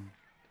knocking.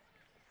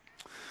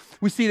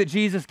 We see that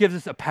Jesus gives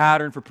us a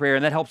pattern for prayer,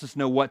 and that helps us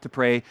know what to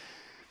pray.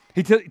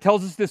 He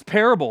tells us this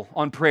parable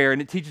on prayer,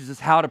 and it teaches us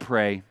how to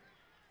pray.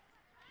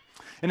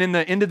 And in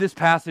the end of this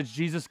passage,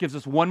 Jesus gives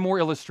us one more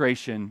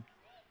illustration.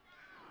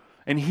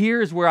 And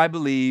here is where I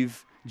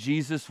believe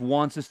Jesus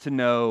wants us to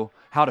know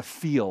how to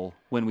feel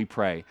when we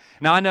pray.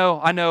 Now,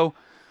 I know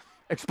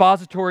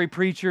expository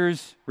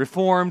preachers,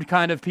 reformed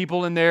kind of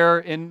people in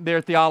their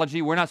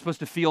theology, we're not supposed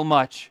to feel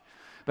much.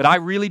 But I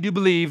really do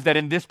believe that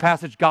in this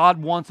passage,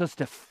 God wants us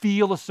to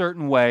feel a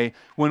certain way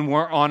when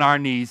we're on our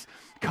knees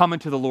coming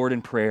to the Lord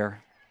in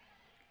prayer.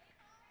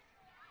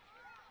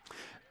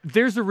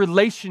 There's a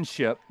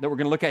relationship that we're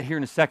going to look at here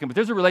in a second, but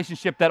there's a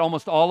relationship that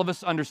almost all of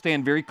us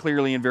understand very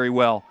clearly and very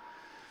well.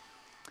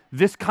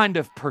 This kind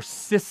of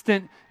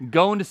persistent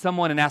going to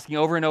someone and asking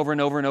over and over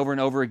and over and over and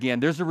over again.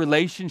 There's a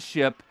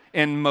relationship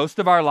in most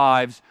of our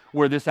lives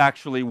where this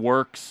actually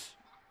works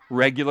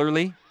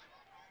regularly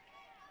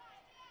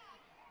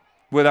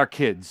with our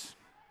kids,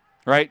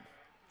 right?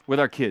 With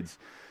our kids.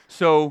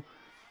 So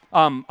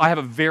I have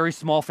a very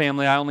small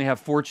family. I only have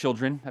 4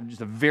 children. I'm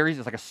just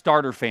it's like a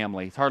starter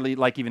family. It's hardly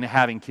like even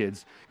having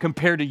kids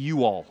compared to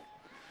you all.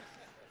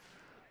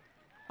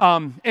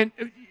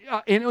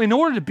 In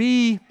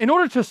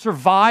order to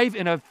survive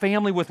in a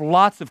family with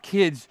lots of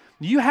kids,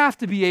 you have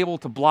to be able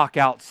to block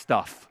out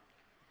stuff.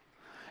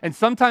 And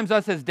sometimes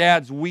us as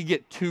dads, we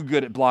get too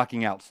good at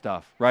blocking out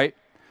stuff, right?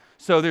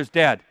 So there's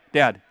dad,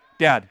 and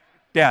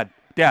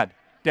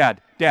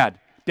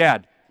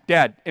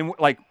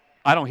like,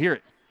 I don't hear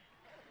it.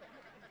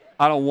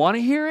 I don't want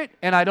to hear it,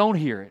 and I don't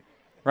hear it,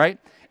 right?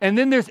 And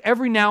then there's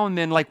every now and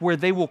then, like where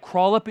they will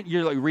crawl up,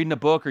 you're like reading a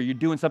book or you're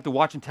doing something,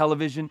 watching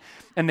television,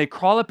 and they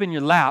crawl up in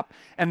your lap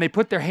and they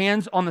put their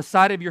hands on the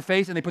side of your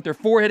face and they put their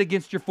forehead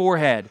against your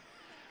forehead.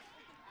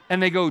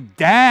 And they go,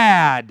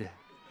 Dad.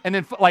 And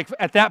then like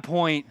at that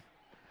point,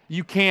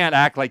 you can't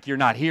act like you're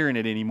not hearing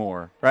it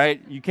anymore, right?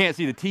 You can't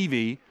see the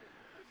TV.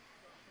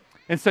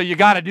 And so you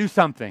got to do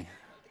something.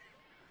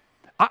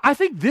 I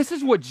think this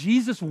is what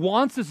Jesus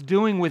wants us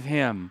doing with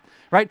him,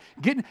 right?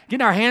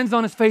 Getting our hands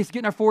on his face,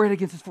 getting our forehead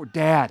against his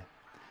forehead.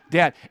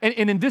 Dad. And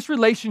in this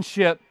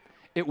relationship,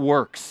 it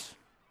works.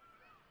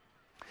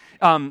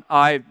 In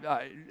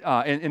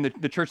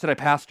the church that I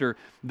pastor,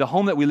 the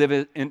home that we live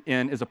in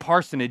is a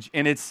parsonage,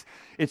 and it's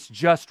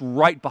just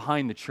right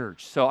behind the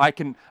church. So I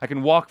can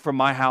walk from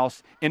my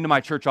house into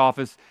my church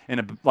office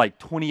in like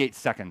 28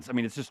 seconds. I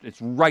mean,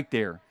 it's right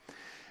there.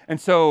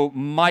 And so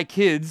my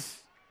kids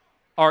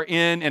are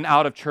in and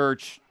out of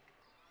church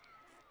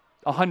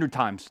 100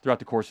 times throughout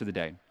the course of the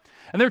day.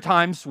 And there are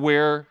times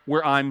where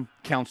I'm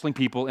counseling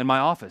people in my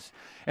office,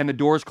 and the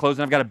door's closed,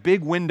 and I've got a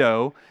big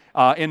window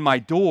in my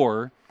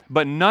door,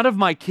 but none of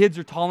my kids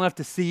are tall enough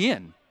to see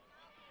in.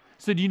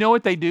 So do you know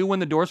what they do when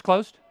the door's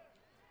closed?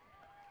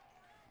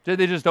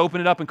 They just open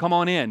it up and come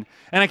on in.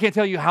 And I can't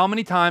tell you how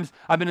many times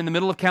I've been in the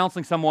middle of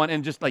counseling someone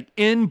and just like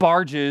in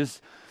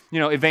barges,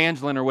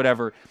 Evangeline or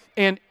whatever,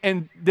 and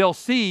they'll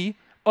see,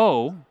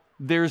 oh,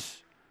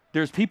 there's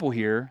people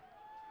here,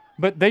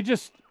 but they're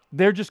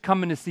just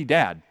coming to see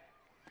Dad.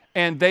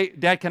 And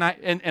Dad, can I,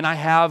 and I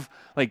have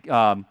like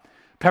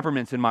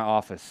peppermints in my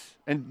office.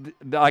 And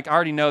like I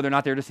already know they're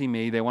not there to see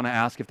me. They want to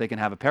ask if they can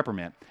have a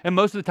peppermint. And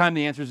most of the time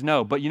the answer is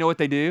no. But you know what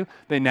they do?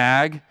 They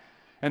nag.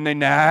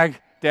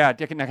 Dad,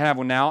 can I have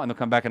one now? And they'll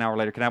come back an hour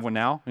later. Can I have one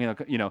now?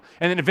 And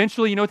then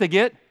eventually, you know what they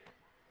get?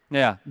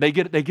 Yeah, they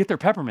get their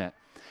peppermint.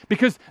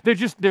 Because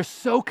they're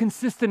so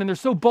consistent and they're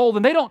so bold,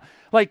 and they don't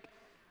like.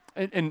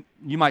 And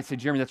you might say,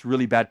 Jeremy, that's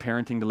really bad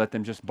parenting to let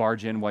them just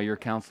barge in while you're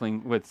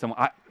counseling with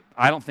someone.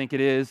 I don't think it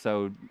is.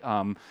 So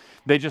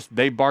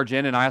they barge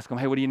in, and I ask them,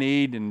 hey, what do you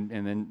need? And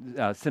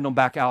then send them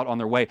back out on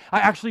their way. I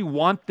actually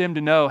want them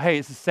to know, hey,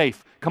 this is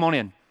safe. Come on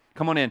in.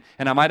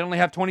 And I might only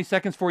have 20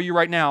 seconds for you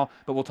right now,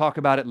 but we'll talk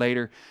about it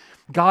later.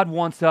 God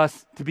wants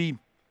us to be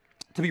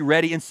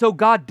ready. And so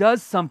God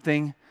does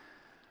something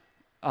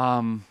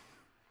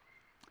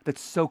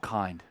that's so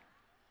kind.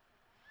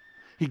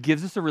 He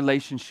gives us a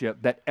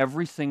relationship that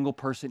every single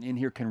person in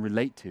here can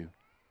relate to.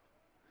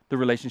 The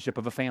relationship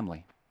of a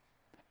family.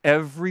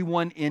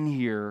 Everyone in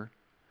here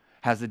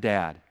has a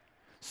dad.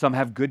 Some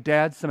have good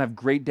dads, some have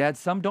great dads,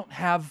 some don't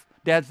have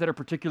dads that are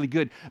particularly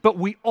good. But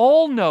we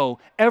all know,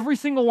 every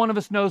single one of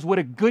us knows what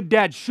a good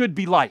dad should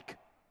be like.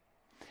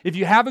 If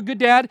you have a good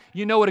dad,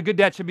 you know what a good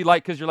dad should be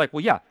like because you're like,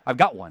 well, yeah, I've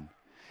got one.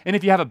 And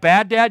if you have a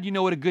bad dad, you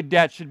know what a good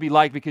dad should be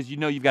like because you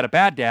know you've got a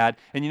bad dad,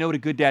 and you know what a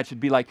good dad should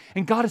be like.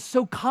 And God is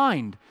so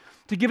kind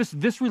to give us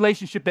this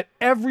relationship that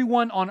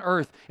everyone on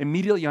earth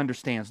immediately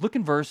understands. Look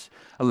in verse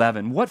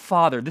 11. What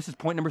father, this is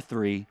point number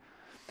 3.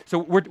 So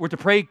we're to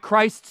pray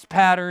Christ's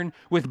pattern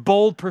with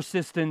bold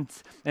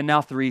persistence. And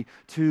now 3,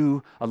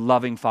 to a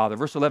loving father.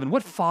 Verse 11,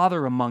 what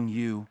father among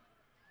you,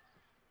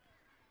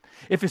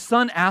 if his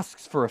son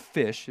asks for a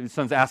fish, if his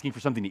son's asking for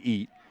something to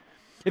eat,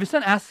 if his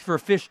son asks for a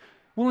fish,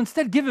 will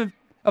instead give him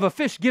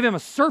a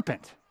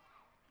serpent?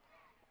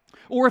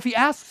 Or if he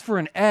asks for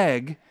an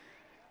egg,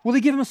 will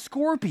he give him a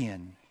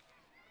scorpion?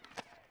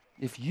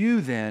 If you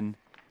then,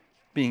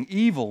 being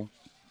evil,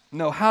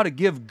 know how to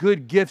give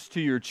good gifts to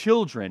your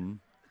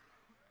children,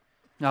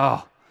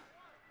 oh,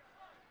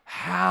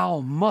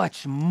 how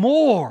much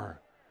more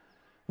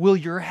will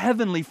your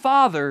heavenly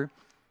Father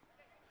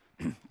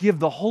give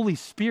the Holy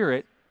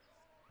Spirit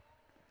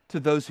to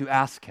those who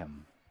ask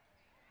him?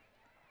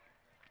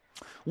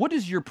 What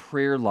does your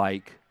prayer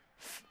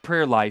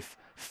life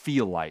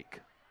feel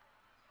like?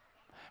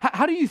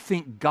 How do you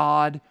think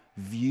God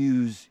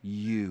views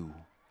you?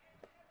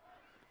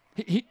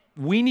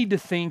 We need to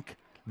think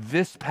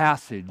this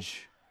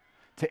passage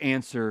to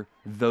answer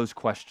those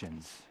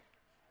questions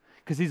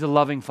because he's a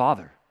loving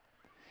father.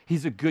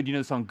 He's a good, you know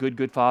the song, Good,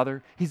 Good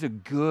Father? He's a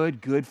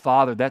good, good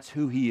father. That's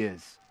who he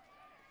is.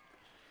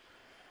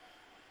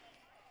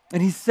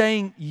 And he's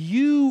saying,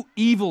 you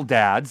evil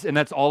dads, and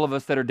that's all of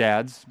us that are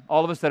dads,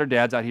 all of us that are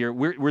dads out here,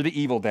 we're the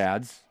evil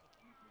dads.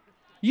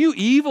 You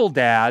evil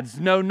dads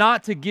know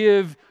not to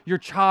give your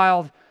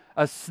child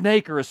a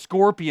snake or a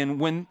scorpion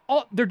when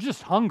they're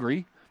just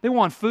hungry. They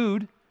want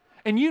food.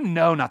 And you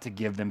know not to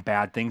give them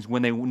bad things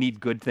when they need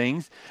good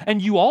things.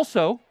 And you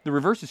also, the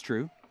reverse is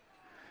true,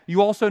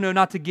 you also know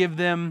not to give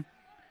them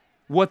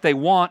what they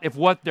want if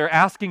what they're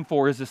asking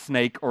for is a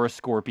snake or a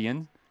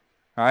scorpion.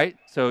 All right?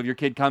 So if your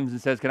kid comes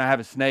and says, can I have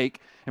a snake?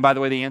 And by the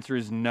way, the answer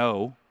is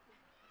no.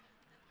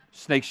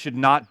 Snakes should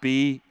not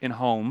be in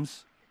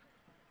homes.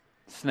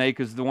 Snake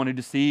is the one who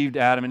deceived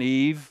Adam and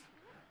Eve.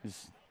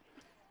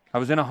 I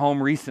was in a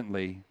home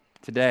recently,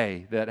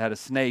 today, that had a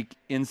snake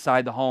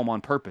inside the home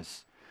on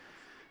purpose.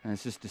 And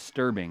it's just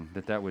disturbing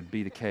that would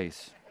be the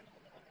case.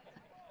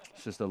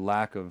 It's just a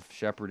lack of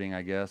shepherding,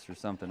 I guess, or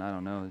something. I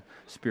don't know,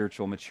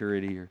 spiritual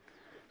maturity or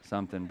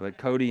something. But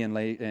Cody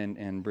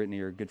and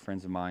Brittany are good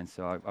friends of mine,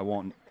 so I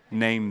won't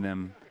name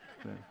them.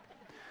 But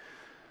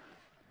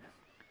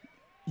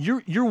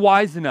you're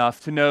wise enough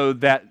to know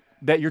that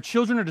your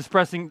children are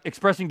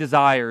expressing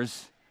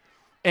desires,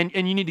 and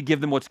you need to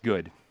give them what's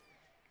good.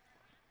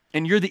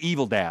 And you're the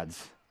evil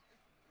dads.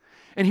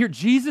 And here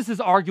Jesus is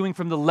arguing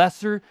from the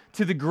lesser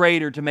to the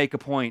greater to make a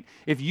point.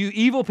 If you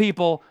evil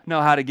people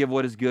know how to give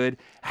what is good,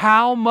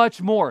 how much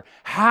more?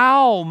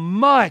 How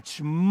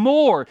much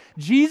more?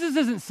 Jesus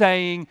isn't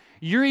saying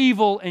you're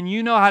evil and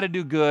you know how to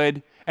do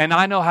good and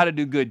I know how to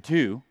do good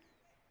too.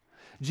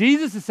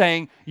 Jesus is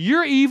saying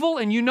you're evil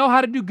and you know how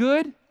to do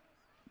good.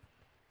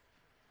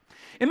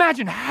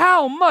 Imagine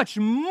how much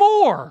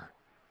more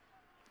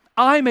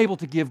I'm able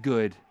to give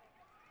good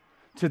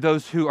to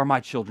those who are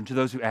my children, to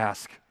those who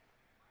ask.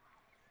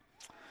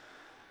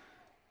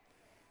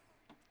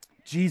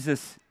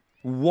 Jesus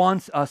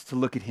wants us to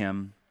look at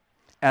him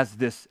as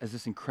this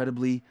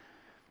incredibly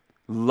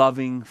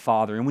loving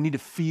Father. And we need to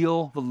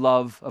feel the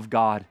love of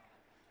God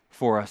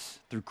for us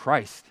through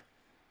Christ.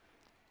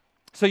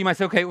 So you might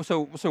say, okay,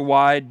 so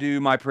why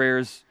do my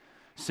prayers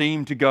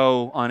seem to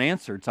go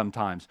unanswered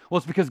sometimes? Well,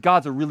 it's because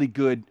God's a really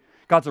good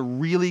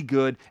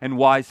and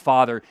wise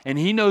Father, and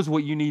he knows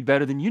what you need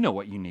better than you know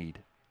what you need.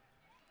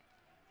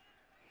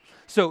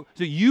 So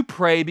you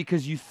pray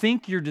because you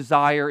think your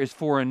desire is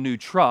for a new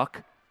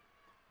truck,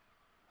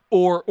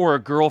 or a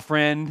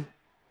girlfriend,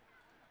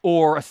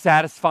 or a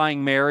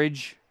satisfying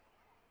marriage.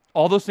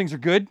 All those things are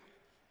good.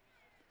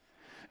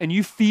 And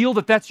you feel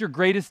that that's your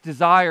greatest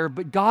desire,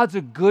 but God's a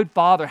good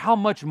Father. How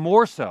much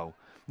more so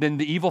than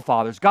the evil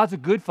fathers? God's a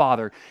good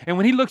Father. And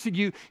when he looks at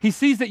you, he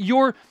sees that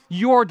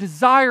your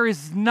desire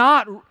is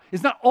not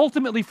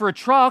ultimately for a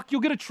truck. You'll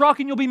get a truck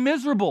and you'll be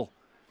miserable.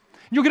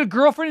 You'll get a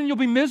girlfriend and you'll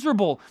be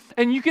miserable.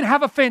 And you can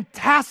have a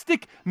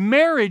fantastic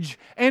marriage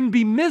and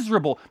be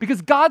miserable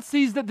because God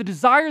sees that the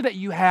desire that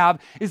you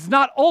have is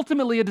not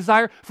ultimately a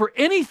desire for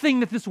anything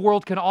that this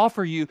world can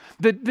offer you.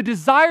 The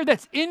desire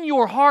that's in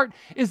your heart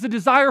is the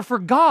desire for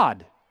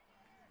God.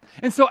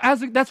 And so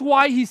that's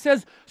why he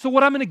says, so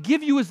what I'm going to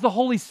give you is the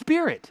Holy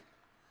Spirit.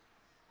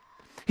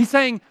 He's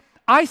saying,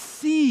 I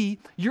see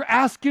you're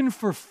asking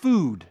for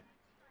food.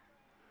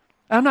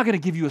 I'm not going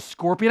to give you a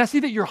scorpion. I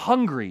see that you're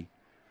hungry.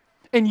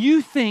 And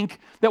you think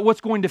that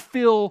what's going to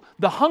fill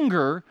the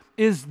hunger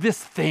is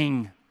this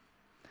thing.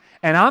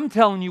 And I'm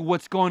telling you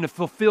what's going to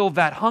fulfill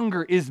that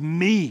hunger is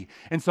me.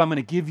 And so I'm going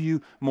to give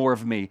you more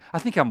of me. I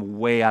think I'm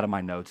way out of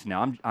my notes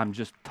now. I'm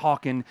just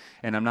talking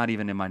and I'm not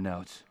even in my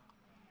notes.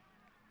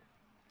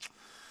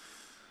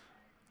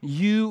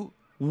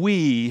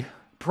 We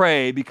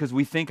pray because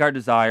we think our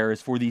desire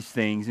is for these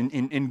things.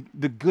 And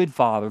the good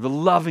Father, the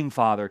loving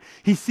Father,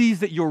 he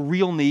sees that your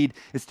real need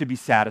is to be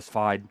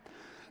satisfied.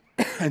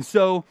 And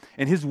so,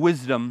 in His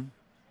wisdom,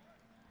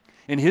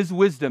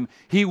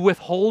 He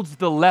withholds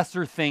the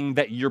lesser thing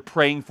that you're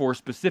praying for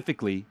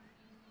specifically,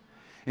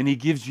 and He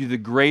gives you the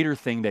greater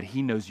thing that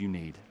He knows you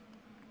need.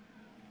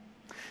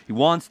 He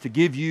wants to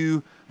give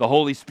you the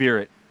Holy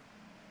Spirit.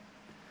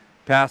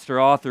 Pastor,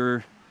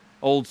 author,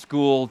 old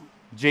school,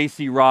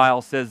 J.C.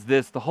 Ryle says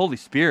this: the Holy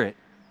Spirit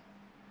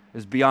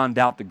is beyond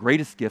doubt the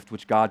greatest gift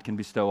which God can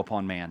bestow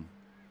upon man.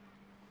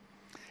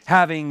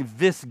 Having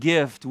this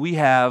gift, we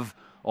have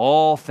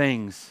all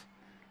things,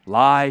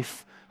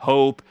 life,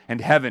 hope, and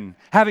heaven.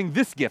 Having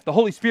this gift, the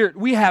Holy Spirit,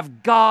 we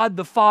have God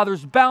the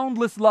Father's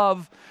boundless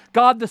love,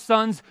 God the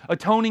Son's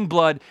atoning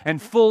blood,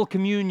 and full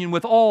communion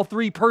with all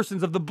three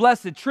persons of the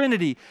blessed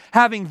Trinity.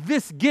 Having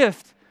this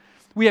gift,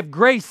 we have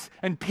grace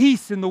and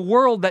peace in the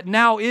world that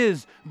now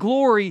is,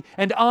 glory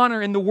and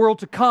honor in the world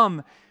to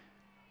come.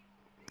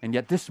 And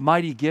yet this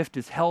mighty gift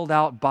is held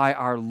out by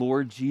our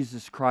Lord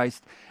Jesus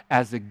Christ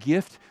as a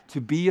gift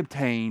to be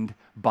obtained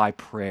by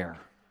prayer.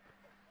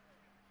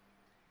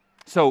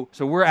 So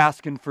we're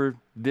asking for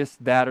this,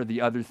 that, or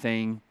the other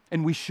thing,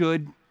 and we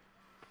should.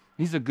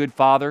 He's a good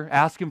Father.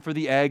 Ask Him for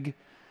the egg.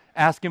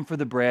 Ask Him for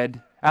the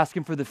bread. Ask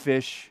Him for the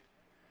fish.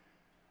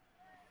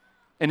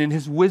 And in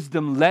His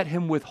wisdom, let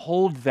Him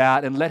withhold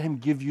that and let Him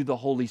give you the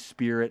Holy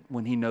Spirit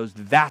when He knows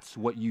that's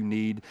what you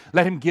need.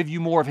 Let Him give you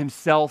more of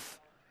Himself.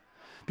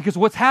 Because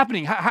what's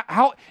happening,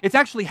 how it's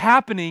actually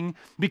happening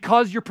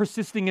because you're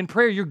persisting in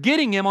prayer. You're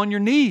getting Him on your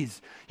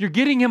knees. You're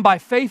getting Him by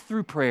faith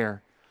through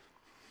prayer.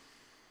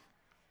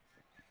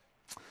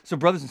 So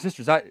brothers and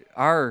sisters,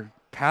 our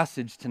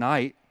passage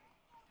tonight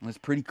is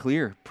pretty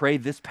clear. Pray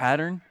this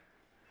pattern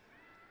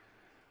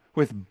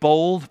with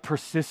bold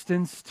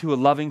persistence to a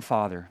loving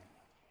Father.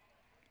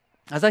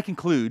 As I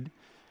conclude,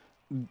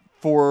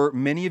 for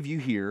many of you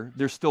here,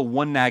 there's still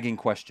one nagging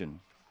question.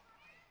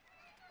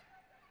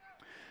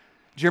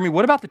 Jeremy,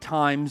 what about the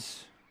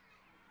times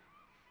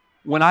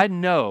when I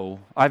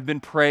know I've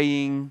been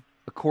praying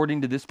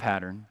according to this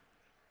pattern,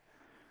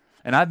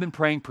 and I've been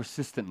praying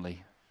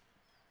persistently,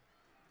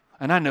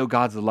 and I know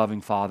God's a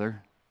loving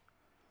Father?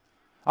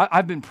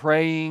 I've been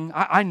praying.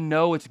 I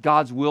know it's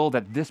God's will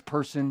that this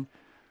person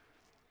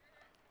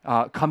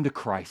come to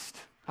Christ.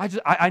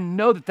 I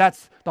know that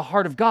that's the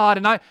heart of God,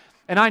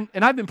 and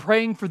I've been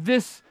praying for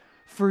this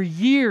for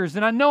years,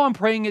 and I know I'm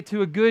praying it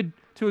to a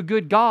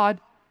good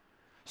God.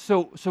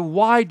 So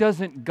why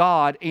doesn't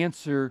God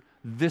answer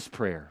this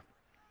prayer?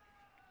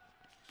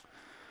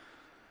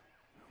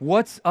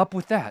 What's up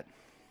with that?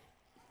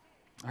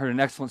 I heard an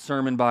excellent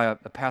sermon by a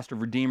pastor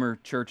of Redeemer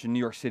Church in New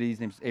York City. His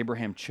name's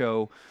Abraham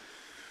Cho.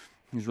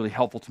 He's really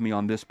helpful to me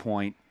on this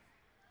point.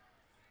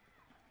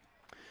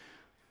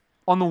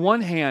 On the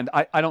one hand,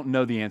 I don't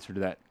know the answer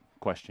to that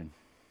question.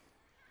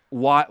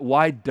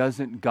 Why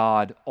doesn't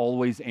God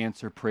always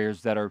answer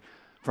prayers that are,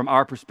 from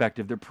our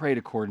perspective, they're prayed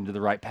according to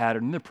the right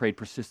pattern, and they're prayed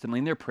persistently,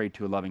 and they're prayed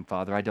to a loving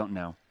Father? I don't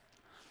know.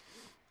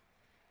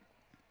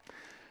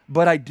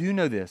 But I do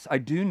know this. I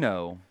do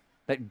know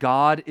that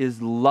God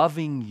is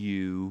loving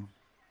you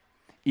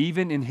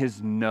even in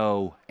His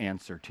no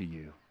answer to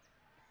you.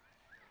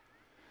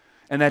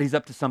 And that He's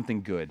up to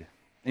something good.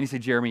 And you say,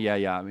 Jeremy,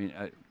 yeah. I mean,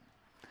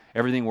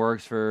 everything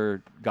works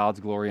for God's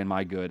glory and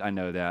my good. I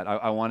know that.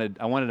 I wanted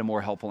a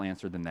more helpful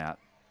answer than that.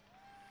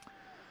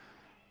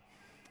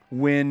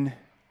 When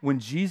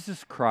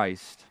Jesus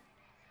Christ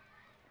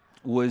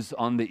was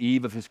on the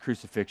eve of His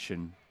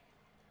crucifixion,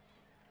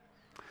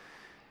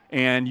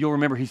 and you'll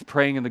remember He's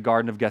praying in the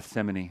Garden of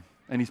Gethsemane,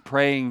 and He's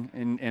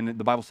praying, and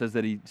the Bible says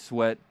that He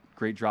sweat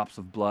great drops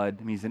of blood,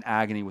 and He's in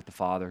agony with the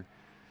Father.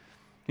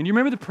 And you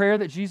remember the prayer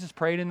that Jesus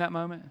prayed in that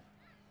moment?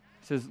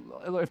 He says,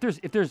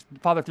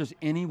 Father, if there's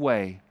any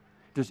way,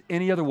 if there's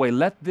any other way,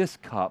 let this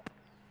cup,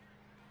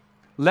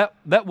 let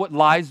what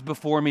lies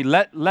before me,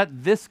 let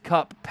this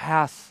cup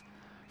pass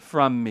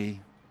from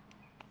me.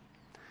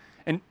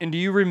 And do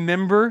you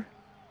remember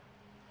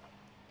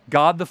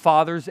God the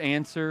Father's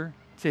answer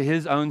to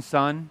His own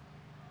Son?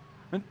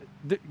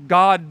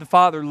 God the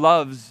Father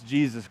loves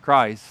Jesus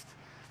Christ.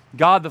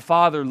 God the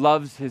Father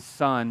loves His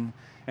Son.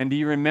 And do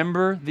you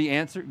remember the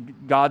answer?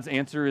 God's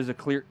answer is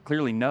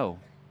clearly no.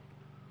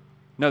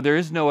 No, there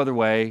is no other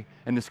way,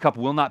 and this cup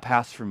will not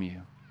pass from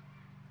you.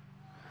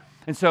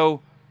 And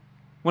so,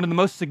 one of the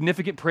most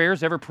significant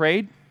prayers ever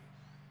prayed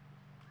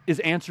is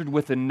answered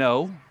with a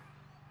no.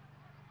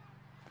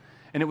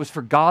 And it was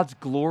for God's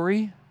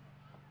glory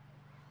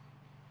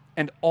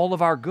and all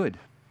of our good.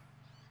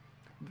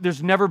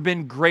 There's never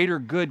been greater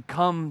good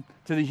come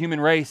to the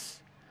human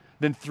race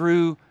than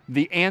through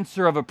the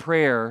answer of a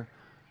prayer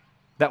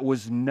that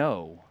was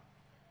no.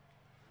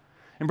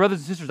 And brothers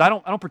and sisters, I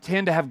don't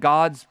pretend to have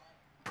God's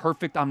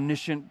perfect,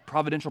 omniscient,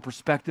 providential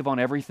perspective on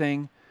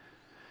everything.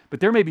 But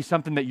there may be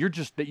something that you're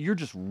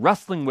just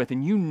wrestling with,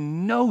 and you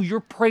know you're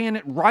praying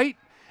it right,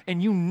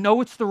 and you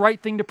know it's the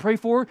right thing to pray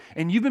for,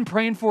 and you've been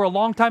praying for a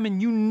long time,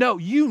 and you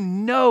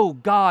know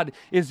God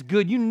is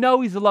good. You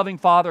know He's a loving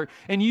Father,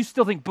 and you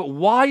still think, but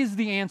why is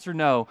the answer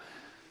no?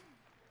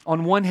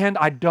 On one hand,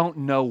 I don't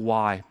know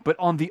why, but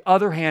on the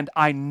other hand,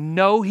 I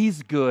know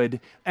He's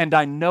good, and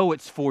I know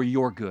it's for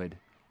your good.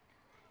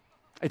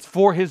 It's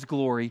for His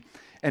glory,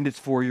 and it's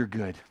for your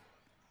good.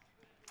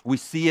 We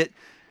see it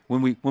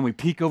when we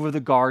peek over the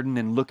garden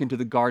and look into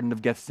the Garden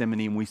of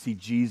Gethsemane, and we see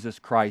Jesus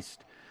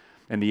Christ,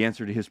 and the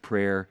answer to His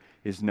prayer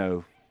is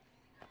no.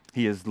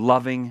 He is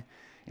loving,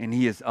 and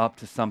He is up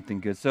to something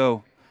good.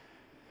 So,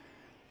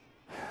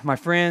 my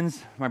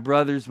friends, my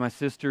brothers, my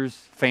sisters,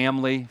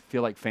 family,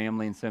 feel like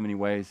family in so many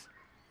ways.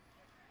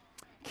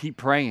 Keep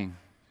praying.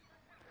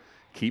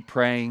 Keep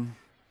praying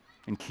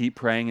and keep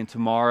praying. And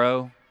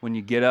tomorrow, when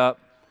you get up,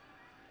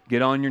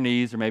 get on your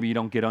knees, or maybe you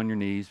don't get on your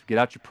knees. Get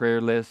out your prayer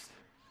list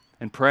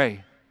and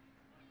pray.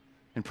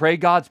 And pray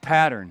God's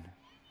pattern.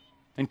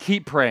 And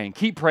keep praying,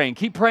 keep praying,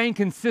 keep praying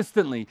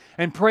consistently.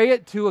 And pray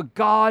it to a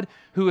God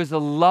who is a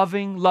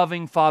loving,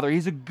 loving Father.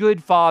 He's a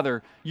good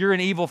Father. You're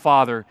an evil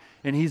father,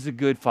 and He's a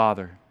good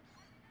Father.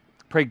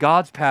 Pray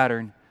God's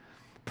pattern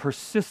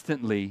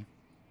persistently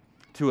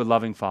to a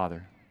loving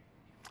Father.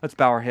 Let's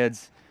bow our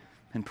heads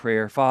in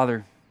prayer.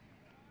 Father,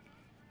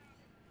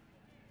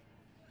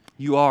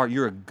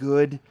 you're a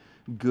good,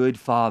 good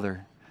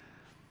Father.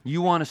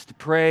 You want us to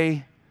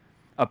pray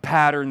a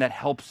pattern that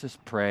helps us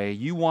pray.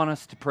 You want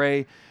us to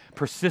pray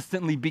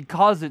persistently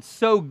because it's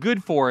so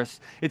good for us.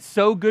 It's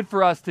so good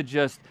for us to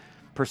just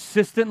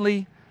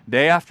persistently,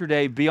 day after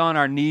day, be on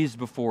our knees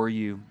before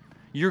You.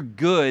 You're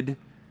good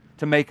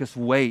to make us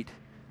wait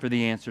for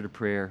the answer to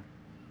prayer.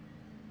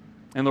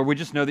 And Lord, we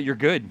just know that You're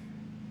good.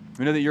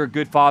 We know that You're a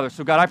good Father.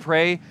 So God, I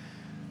pray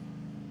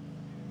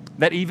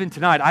that even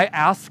tonight, I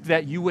ask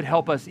that You would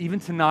help us, even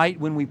tonight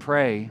when we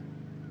pray,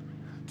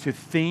 to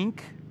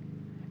think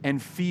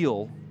and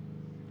feel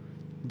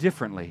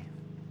differently.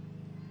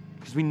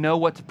 Because we know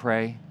what to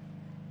pray.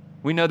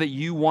 We know that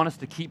You want us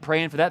to keep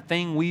praying for that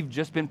thing we've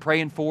just been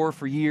praying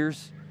for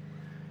years.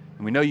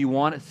 And we know You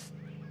want us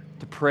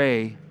to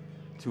pray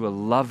to a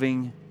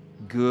loving,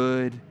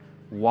 good,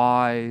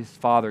 wise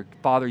Father.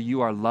 Father,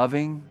 You are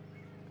loving.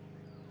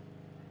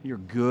 You're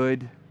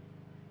good.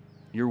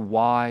 You're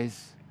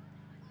wise.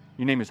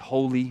 Your name is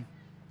holy.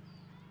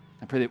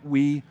 I pray that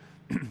we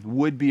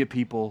would be a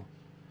people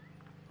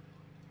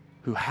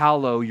who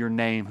hallow Your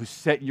name, who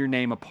set Your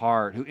name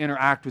apart, who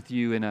interact with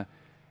You in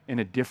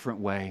a different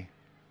way.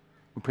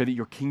 We pray that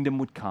Your kingdom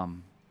would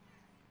come.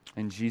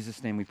 In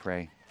Jesus' name we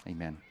pray.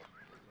 Amen.